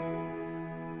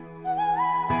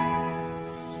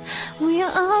 We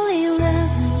are only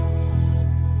 11,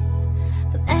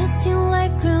 but acting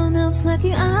like grown-ups, like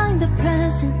you are in the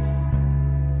present.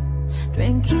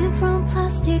 Drinking from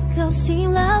plastic cups, see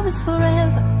love is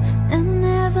forever and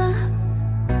never.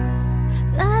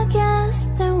 But I guess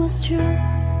that was true.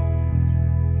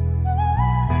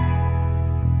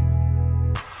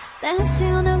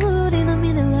 Dancing on the wood in the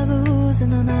middle of a woods,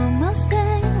 and on almost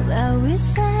day where we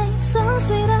sang so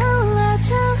sweet all our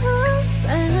childhood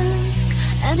friends.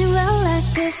 And it went like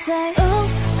this, say,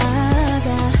 oops, I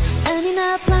got any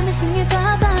night plan to sing it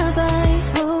bye bye bye.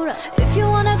 Hold up, if you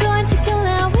wanna go and take a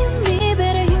line with me,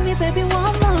 better hear me, baby,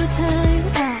 one more time.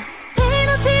 Paint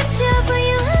a picture for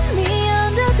you and me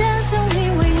on the dance when we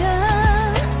were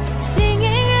young,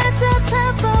 singing at the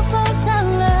top of both our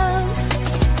lungs.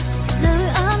 Now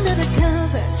we're under the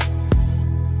covers.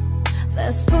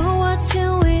 Fast forward to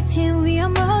 18, we are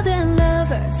more than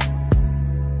lovers.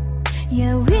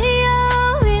 Yeah, we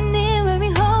are winning when we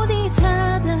hold each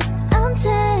other. I'm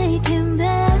taking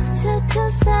back to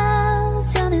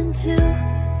 2002.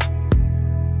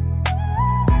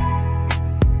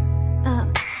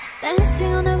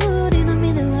 Dancing on the wood in the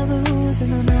middle of a woods,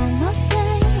 and on almost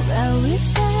day where we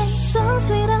sang so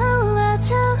sweet all our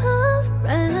childhood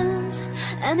friends.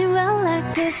 And it went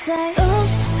like this, say,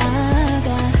 oops, I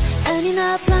got any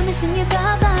night plan to sing it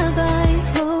bye bye bye.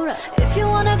 Hold up, if you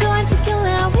wanna go and take a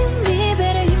line with me,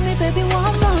 better hear me, baby,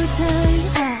 one more time.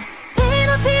 Paint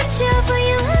a picture for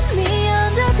you and me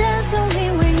on the dance when we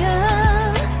were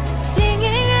young,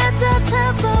 singing at the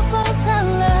top of both our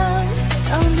lungs.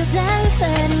 On the day we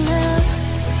fell in love,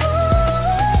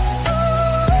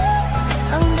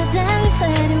 on the day we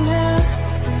fell in love.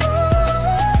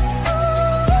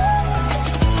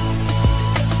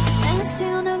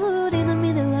 Dancing on the wood in the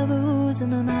middle of a woods,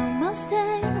 and on almost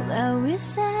day where we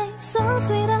sang so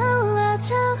sweet all our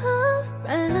childhood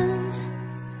friends.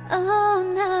 Oh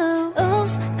no,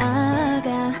 oops, I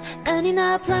got any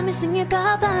night plan to sing it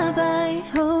bye bye bye.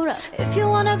 Hold up, if you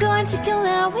wanna go and take a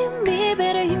line with me,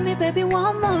 better hear me, baby,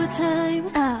 one more time.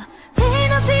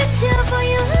 Paint a picture for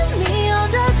you and me on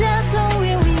the dance when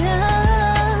we were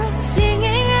young,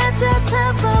 singing at the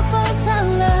top of both our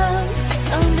lungs.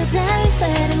 On the day we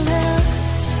fell in love,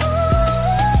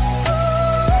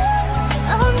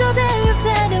 on the day we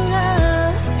fell in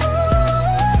love,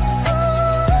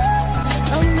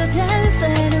 on the day we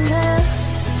fell in love,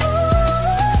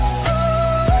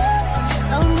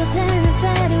 on the day we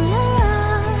fell in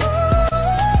love,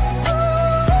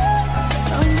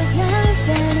 on the day we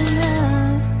fell in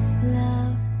love,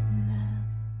 love.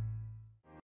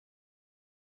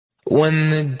 When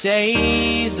the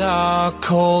days are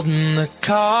cold and the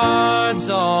cards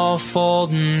all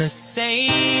fold, and the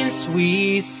saints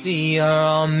we see are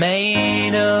all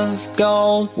made of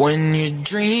gold. When your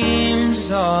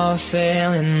dreams are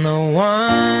failing, the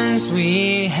ones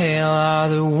we hail are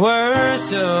the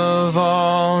worst of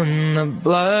all, and the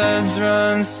bloods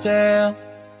run stale.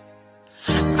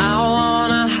 I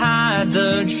wanna hide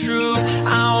the truth,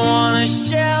 I wanna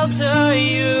shelter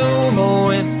you, but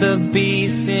with the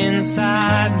beast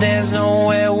inside, there's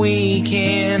nowhere we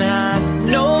can hide.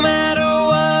 No matter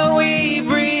what we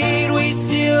breed, we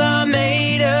still are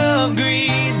made of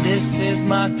greed. This is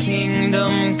my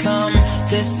kingdom come,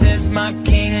 this is my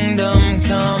kingdom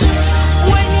come.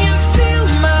 When you feel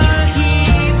my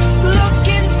heat, look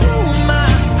into my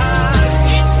eyes.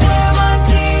 It's where my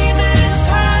demons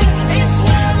hide, it's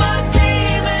where my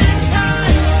demons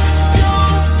hide.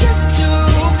 Don't get too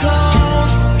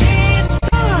close, it's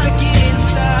dark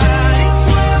inside. It's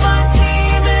where my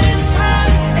demons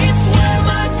hide, it's where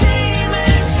my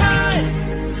demons hide.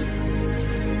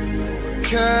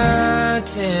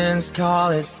 Curtains call,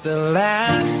 it's the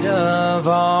last of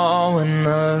all. When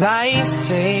the lights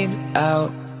fade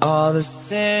out, all the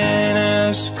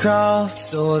sinners crawl.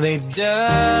 So they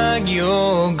dug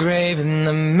your grave, and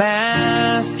the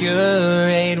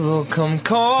masquerade will come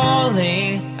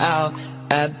calling out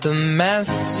at the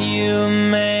mess you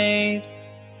made.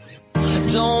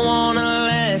 Don't wanna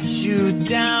let you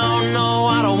down, no,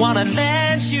 I don't wanna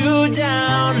let you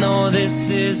down. No, this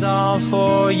is all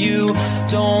for you,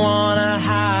 don't wanna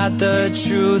hide the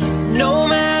truth. No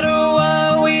matter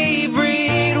what we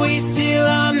breed, we still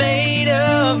are made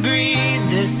of greed.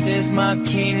 This is my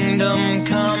kingdom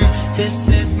come, this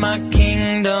is my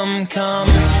kingdom come.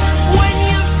 When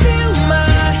you feel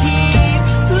my heat,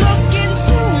 look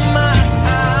into my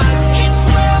eyes. It's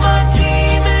where my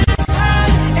demons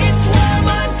hide, it's where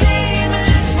my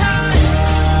demons hide.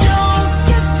 Don't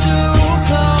get too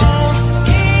close,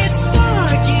 it's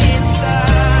dark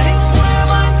inside. It's where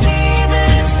my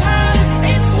demons hide,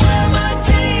 it's where my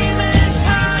demons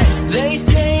hide. They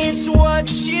say it's what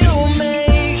you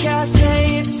make, I say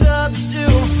it's up to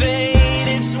fate.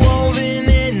 It's woven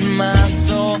in my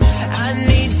soul, I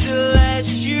need to let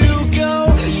you go.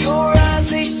 Your eyes,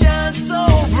 they shine so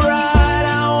bright, I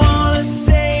wanna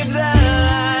save that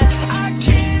light. I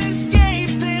can't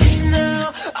escape this now,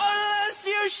 unless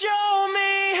you show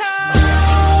me how.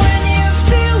 When you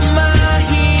feel my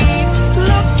heat,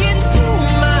 look into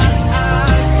my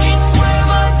eyes. It's where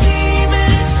my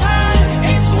demons hide,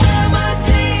 it's where my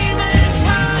demons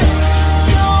hide.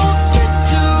 Don't get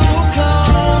too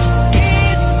close,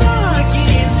 it's dark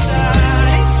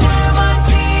inside. It's where my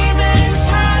demons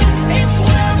hide, it's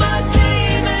where my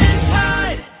demons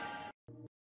hide.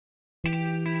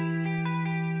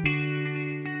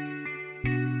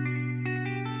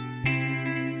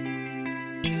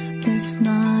 This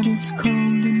night is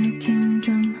cold in the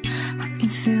kingdom, I can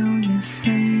feel you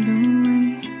fade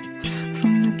away.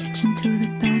 From the kitchen to the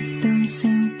bathroom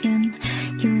sinking,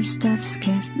 your steps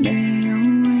keep me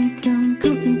awake. Don't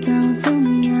cut me down, throw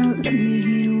me out, let me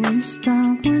hear the waste.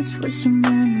 I once was a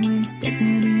man with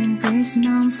dignity and grace,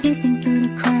 now I'm slipping through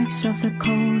the cracks of a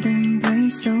cold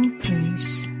embrace. So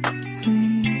please,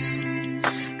 please,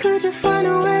 could you find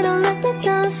a way to let me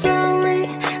down slowly?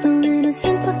 A little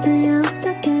sympathy out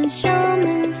there can show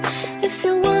me. If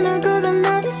you wanna go, then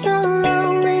I'll be so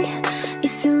lonely.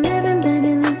 If you're living,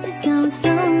 baby, let me down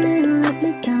slowly. Let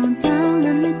me down, down,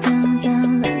 let me down,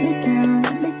 down, let me down,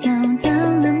 let me down,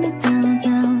 down, let me down,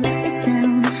 down, let me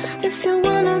down. If you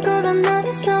wanna go, then I'll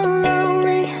be so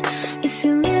lonely. If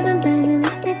you're living, baby,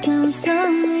 let me down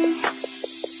slowly.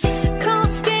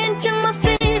 Cold skin to my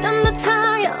feet on the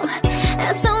tile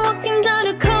as I'm walking down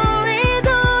the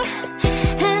corridor,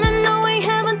 and I know we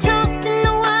haven't talked in a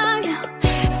while,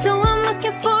 so I'm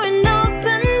looking for an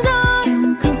open door.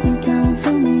 Don't cut me down,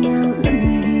 throw me out, let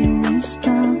me hear the waste. I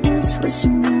was a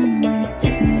man with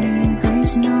dignity and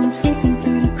grace, now I'm slipping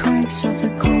through the cracks of a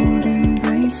cold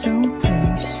embrace. So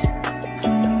please,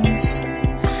 please,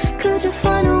 could you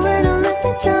find a way to let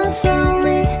me down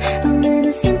slowly? A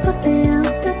little sympathy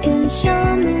out there can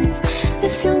show me.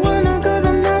 If you wanna go,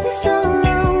 then I'll be so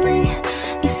lonely.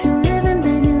 If you're living,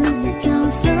 baby, let me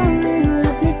down slowly.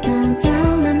 Let me down,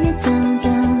 down, let me down,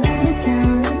 down, let me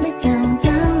down, let me down,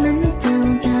 down, let me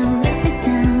down, down, let me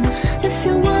down. If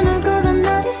you wanna go, then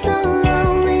I'll be so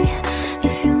lonely.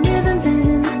 If you're living,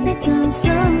 baby, let me down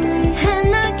slowly.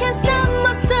 And I can't stop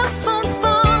myself from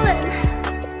falling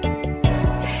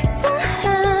down.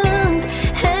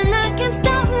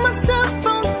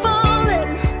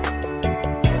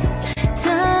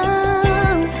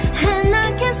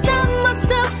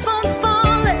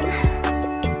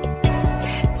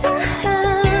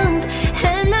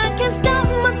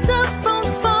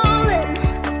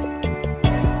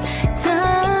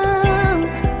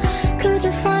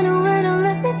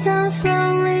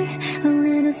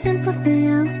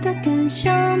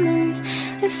 show me.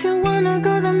 If you wanna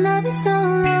go, then I'll be so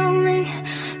lonely.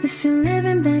 If you're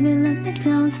leaving, baby, let me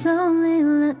down slowly.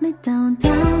 Let me down,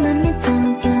 down, let me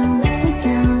down, down, let me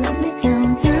down, let me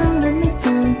down, down, let me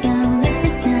down, down, let me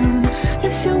down.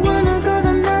 If you wanna go,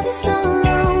 then I'll be so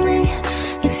lonely.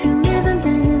 If you're leaving,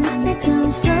 baby, let me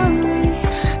down slowly.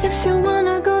 If you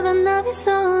wanna go, then I'll be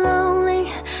so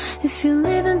lonely. If you're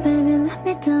leaving, baby, let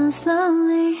me down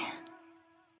slowly.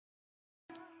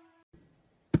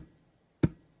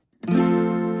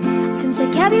 Seems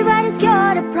like everybody's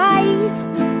got a price.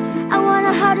 I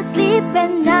wanna how to sleep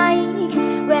at night.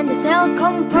 When the hell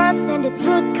comes first and the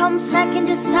truth comes second,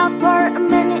 just stop for a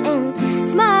minute and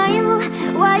smile.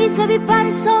 Why is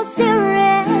everybody so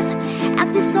serious?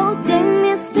 Acting so damn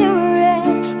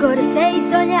mysterious. Got a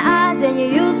face on your eyes and you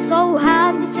use so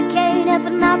hard that you can't have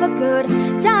a good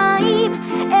time.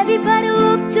 Everybody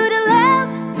look to the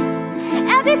left,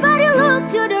 everybody look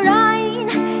to the right.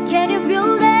 Can you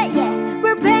feel that? Yeah,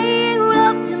 we're paying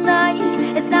up tonight.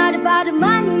 It's not about the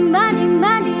money, money,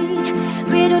 money.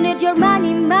 We don't need your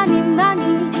money, money,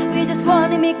 money. We just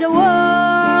wanna make the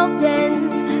world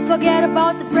dance. Forget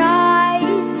about the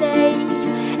price tag.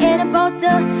 Ain't about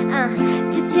the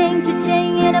cha-ching,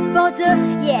 cha-ching. Ain't about the,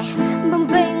 yeah,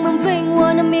 bum-bing, bum-bing.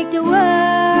 Wanna make the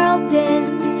world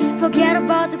dance. Forget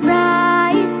about the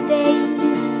price tag.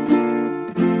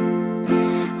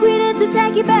 We need to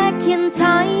take it back in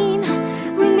time.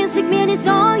 When music means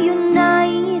all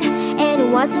unite. And it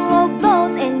wasn't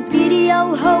logos and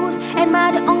video hosts. Am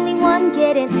I the only one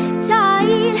getting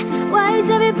tired? Why is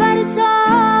everybody so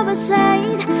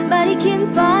upset? Money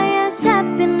can't buy us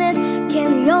happiness.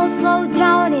 Can we all slow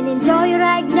down and enjoy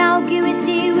right now? Give it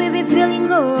to you, we'll be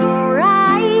feeling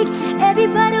alright.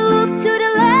 Everybody look to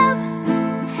the left,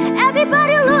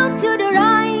 everybody look to the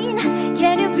right.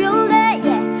 Can you feel that?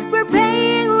 Yeah, we're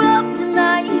paying up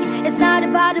tonight. It's not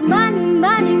about the money,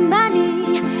 money,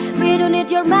 money. We don't need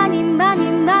your money,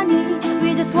 money, money.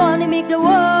 We just wanna make the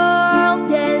world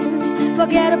dance.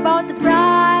 Forget about the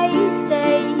price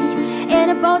tag.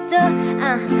 Ain't about the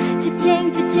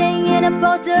cha-ching, cha-ching. Ain't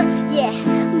about the, yeah,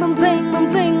 bum-bing,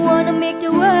 bum-bing. Wanna make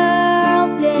the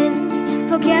world dance.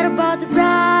 Forget about the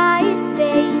price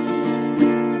tag.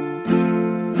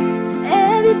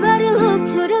 Everybody look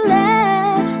to the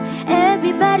left,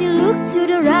 everybody look to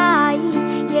the right.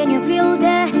 Can you feel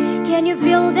that? Can you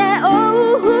feel that?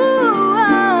 Oh, oh.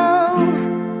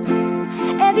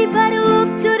 Everybody look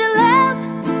to the left,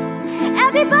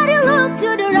 everybody look to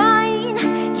the right.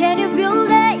 Can you feel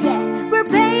that? Yeah, we're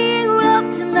paying up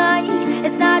tonight.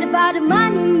 It's not about the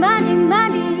money, money,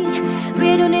 money.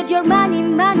 We don't need your money,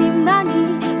 money,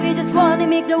 money. We just wanna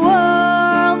make the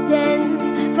world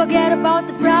dance. Forget about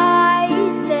the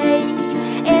price tag.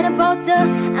 Ain't about the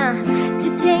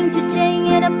cha-ching, cha-ching.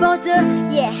 Ain't about the,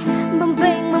 yeah,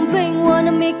 bum-bing, bum-bing.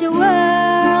 Wanna make the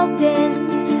world dance.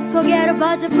 Forget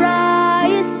about the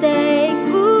price tag.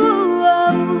 Ooh,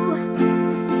 oh.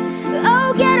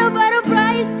 Oh, get about the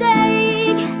price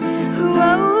tag. Ooh,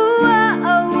 oh,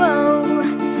 oh, oh, oh.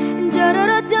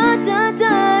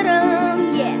 Da-da-da-da-da-da-da.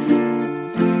 Yeah.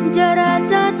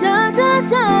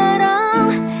 Da-da-da-da-da-da-da.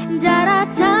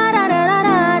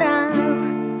 Da-da-da-da-da-da-da.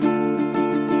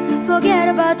 Forget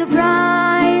about the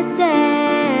price tag.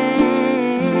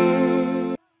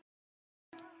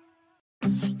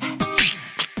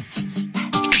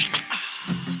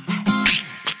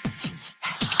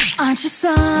 Aren't you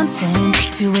something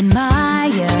to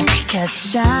admire? 'Cause you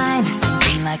shine is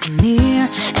something like a mirror,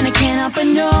 and I can't help but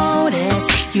notice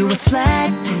you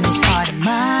reflect in this heart of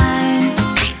mine.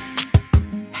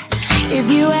 If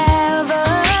you ever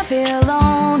feel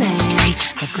alone and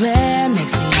the glare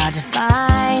makes me hard to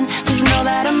find, just know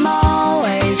that I'm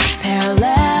always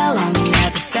parallel on the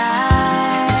other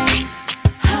side.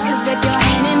 'Cause with your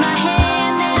hand in my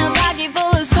hand and a pocket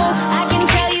full of soul, I can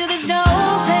tell you there's no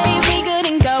place we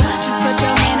couldn't go. Just put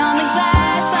your hand on the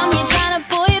glass, I'm here trying to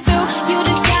pull you through. You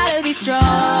just gotta be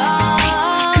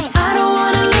strong. 'Cause I don't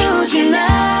wanna lose you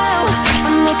now.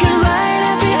 I'm looking right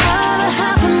at the other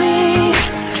half of me.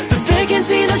 The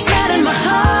vacancy that's sat in my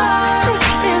heart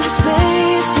is a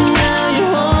space that now you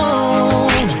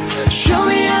own. Show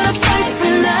me how to fight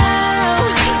for now,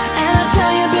 and I'll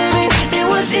tell you, baby,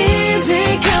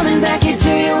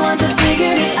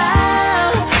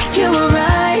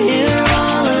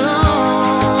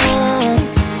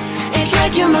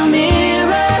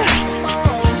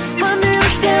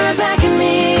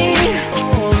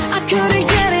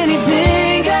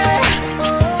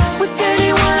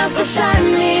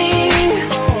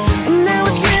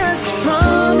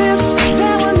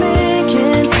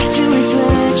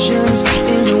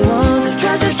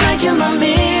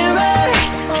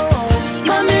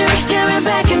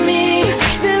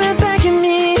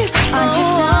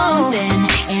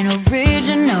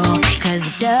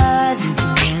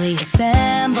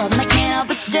 disassembled, and I can't help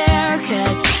but stare,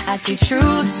 'cause I see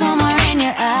truth somewhere in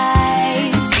your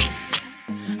eyes.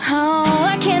 Oh,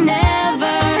 I can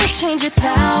never change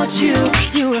without you.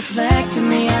 You reflect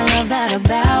me, I love that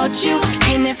about you.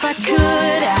 And if I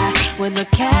could, I would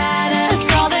look at us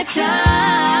all the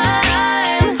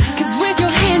time. 'Cause with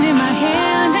your hand in my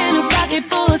hand and a pocket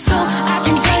full of soul, I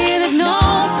can tell you there's no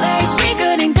place we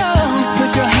couldn't go. Just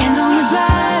put your hand on the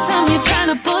glass, I'm here trying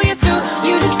to pull you through.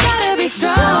 You just gotta be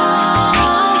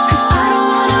strong, 'cause I don't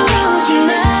wanna lose you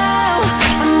now.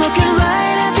 I'm looking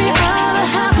right at the other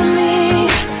half of me.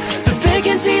 The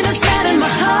vacancy that's sat in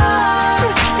my heart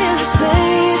is a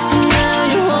space that now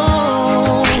you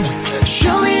hold.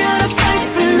 Show me how to fight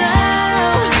for now,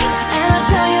 and I'll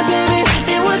tell you, baby,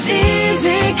 it was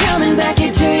easy coming back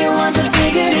into you once I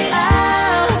figured it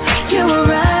out. You were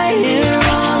right here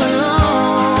all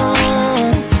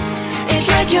along. It's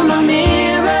like you're my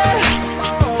mirror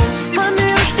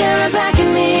staring back at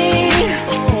me.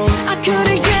 I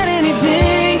couldn't get any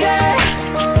bigger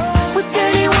with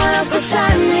anyone else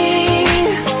beside me.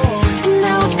 And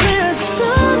now it's clear as this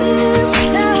promise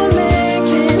that we're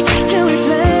making two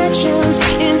reflections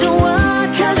into one.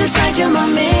 'Cause it's like you're my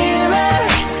mirror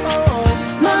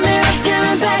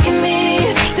staring back at me,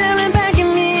 staring back at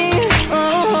me.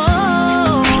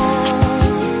 Oh,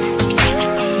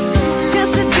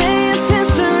 yesterday is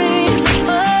history.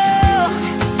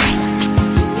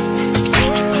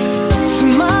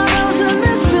 Tomorrow's a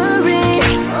mystery.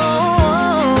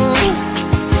 Oh,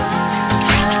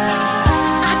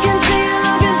 I can see you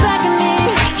looking back at me.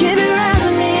 Keep your eyes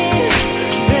on me,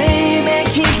 baby,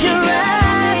 keep your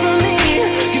eyes on me.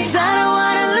 'Cause I don't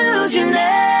wanna lose you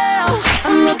now.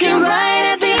 I'm looking right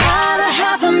at the other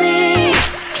half of me.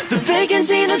 The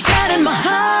vacancy that's sat in my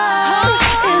heart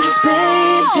is a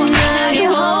space that now you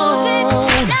hold.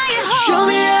 Show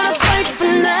me how to fight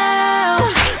for now,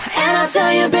 and I'll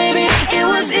tell you, baby, it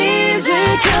was easy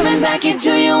coming back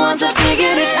into you once I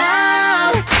figured it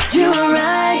out. You were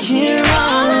right here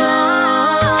all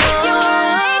along.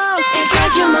 It's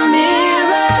like you're my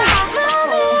mirror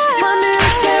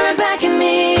staring back at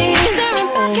me.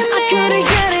 I couldn't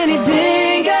get any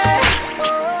bigger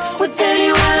with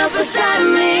anyone else beside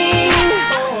me.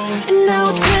 And now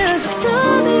it's clear as this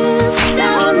promise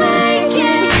that we're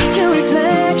making two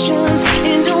reflections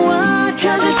into one.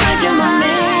 'Cause it's like you're my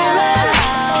mirror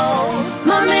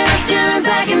staring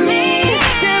back at me,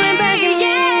 staring back at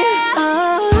you.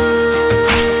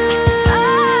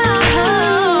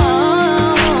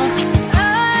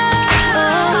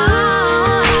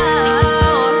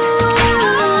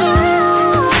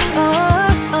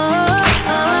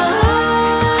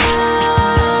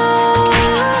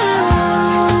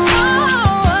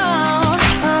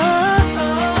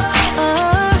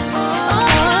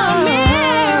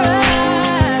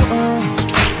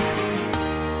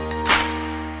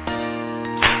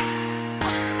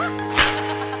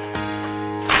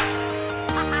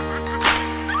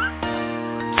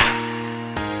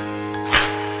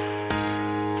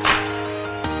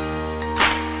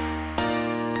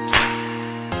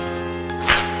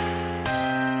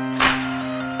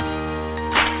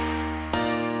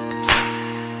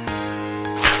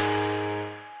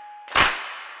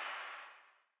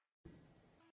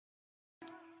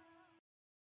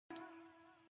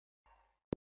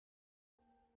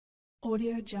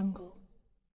 Audio Jungle.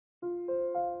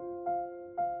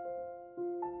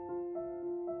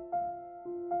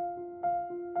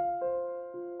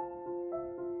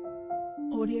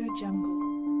 Audio Jungle.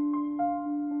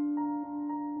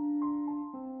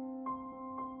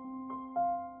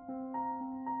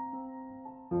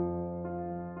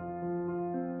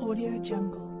 Audio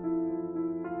Jungle.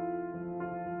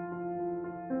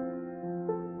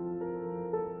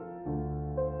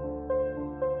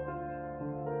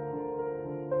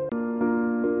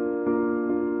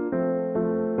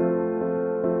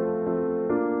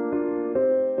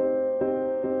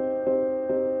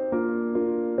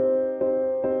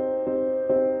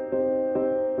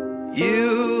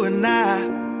 You and I,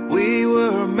 we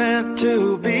were meant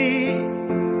to be.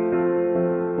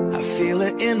 I feel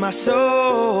it in my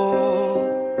soul,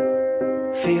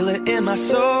 feel it in my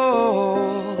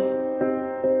soul.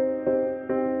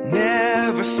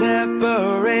 Never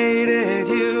separated,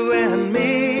 you and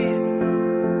me.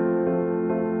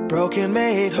 Broken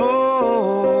made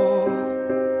whole,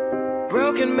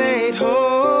 broken made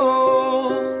whole.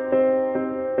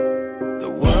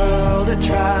 The world that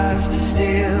tries to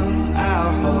steal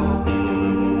our hope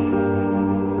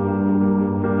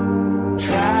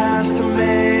tries to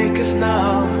make us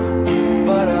numb,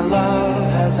 but our love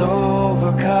has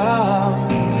overcome.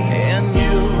 And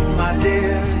you, my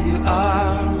dear, you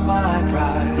are my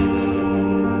prize.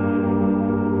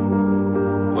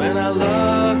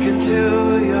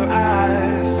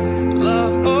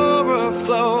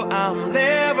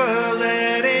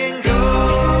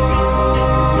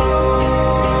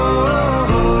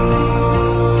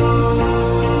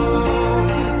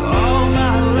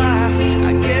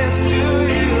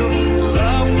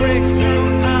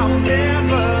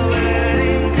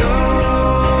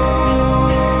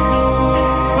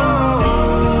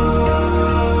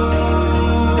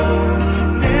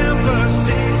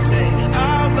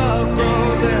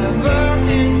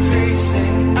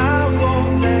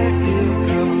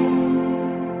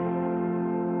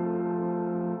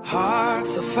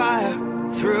 fire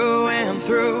through and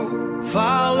through.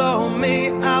 Follow me,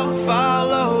 I'll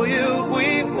follow you.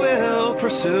 We will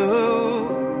pursue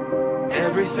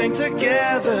everything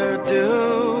together, do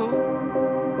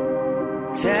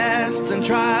tests and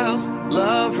trials,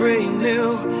 love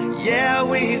renew. Yeah,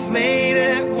 we've made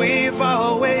it, we've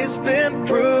always been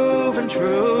proven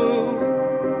true.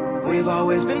 We've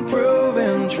always been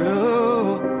proven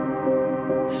true.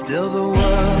 Still the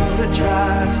world that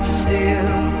tries to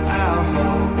steal our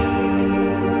hope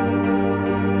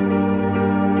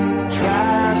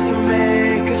tries to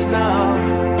make us numb,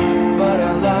 but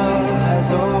our love has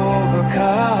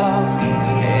overcome.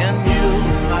 And you,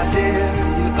 my dear,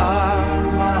 you are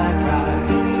my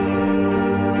prize.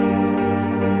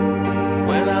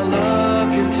 When I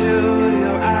look into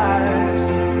your eyes,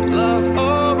 love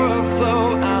overflow,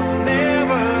 I'm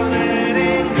never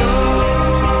letting go.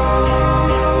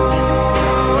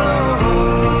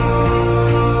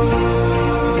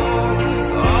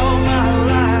 All my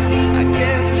life I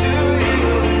give to you.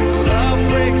 Love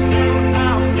breakthrough,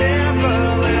 I'm never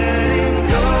letting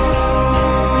go.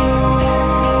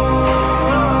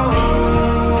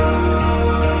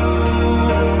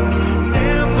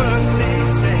 Never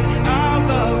ceasing, our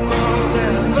love grows,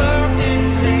 ever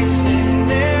increasing,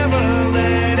 never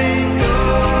letting go.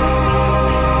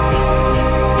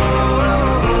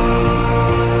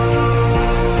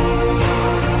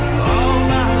 All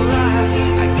my life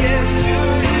I give to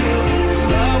you.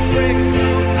 Love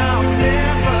breakthrough, I'm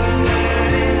never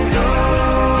letting go.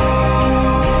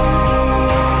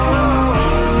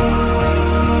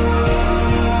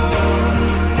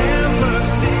 Never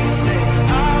ceasing,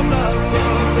 our love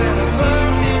grows, ever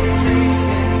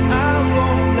increasing. I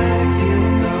won't let you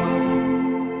go.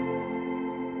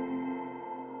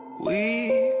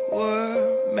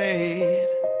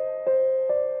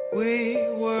 We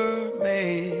were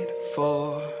made for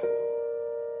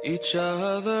each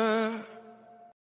other.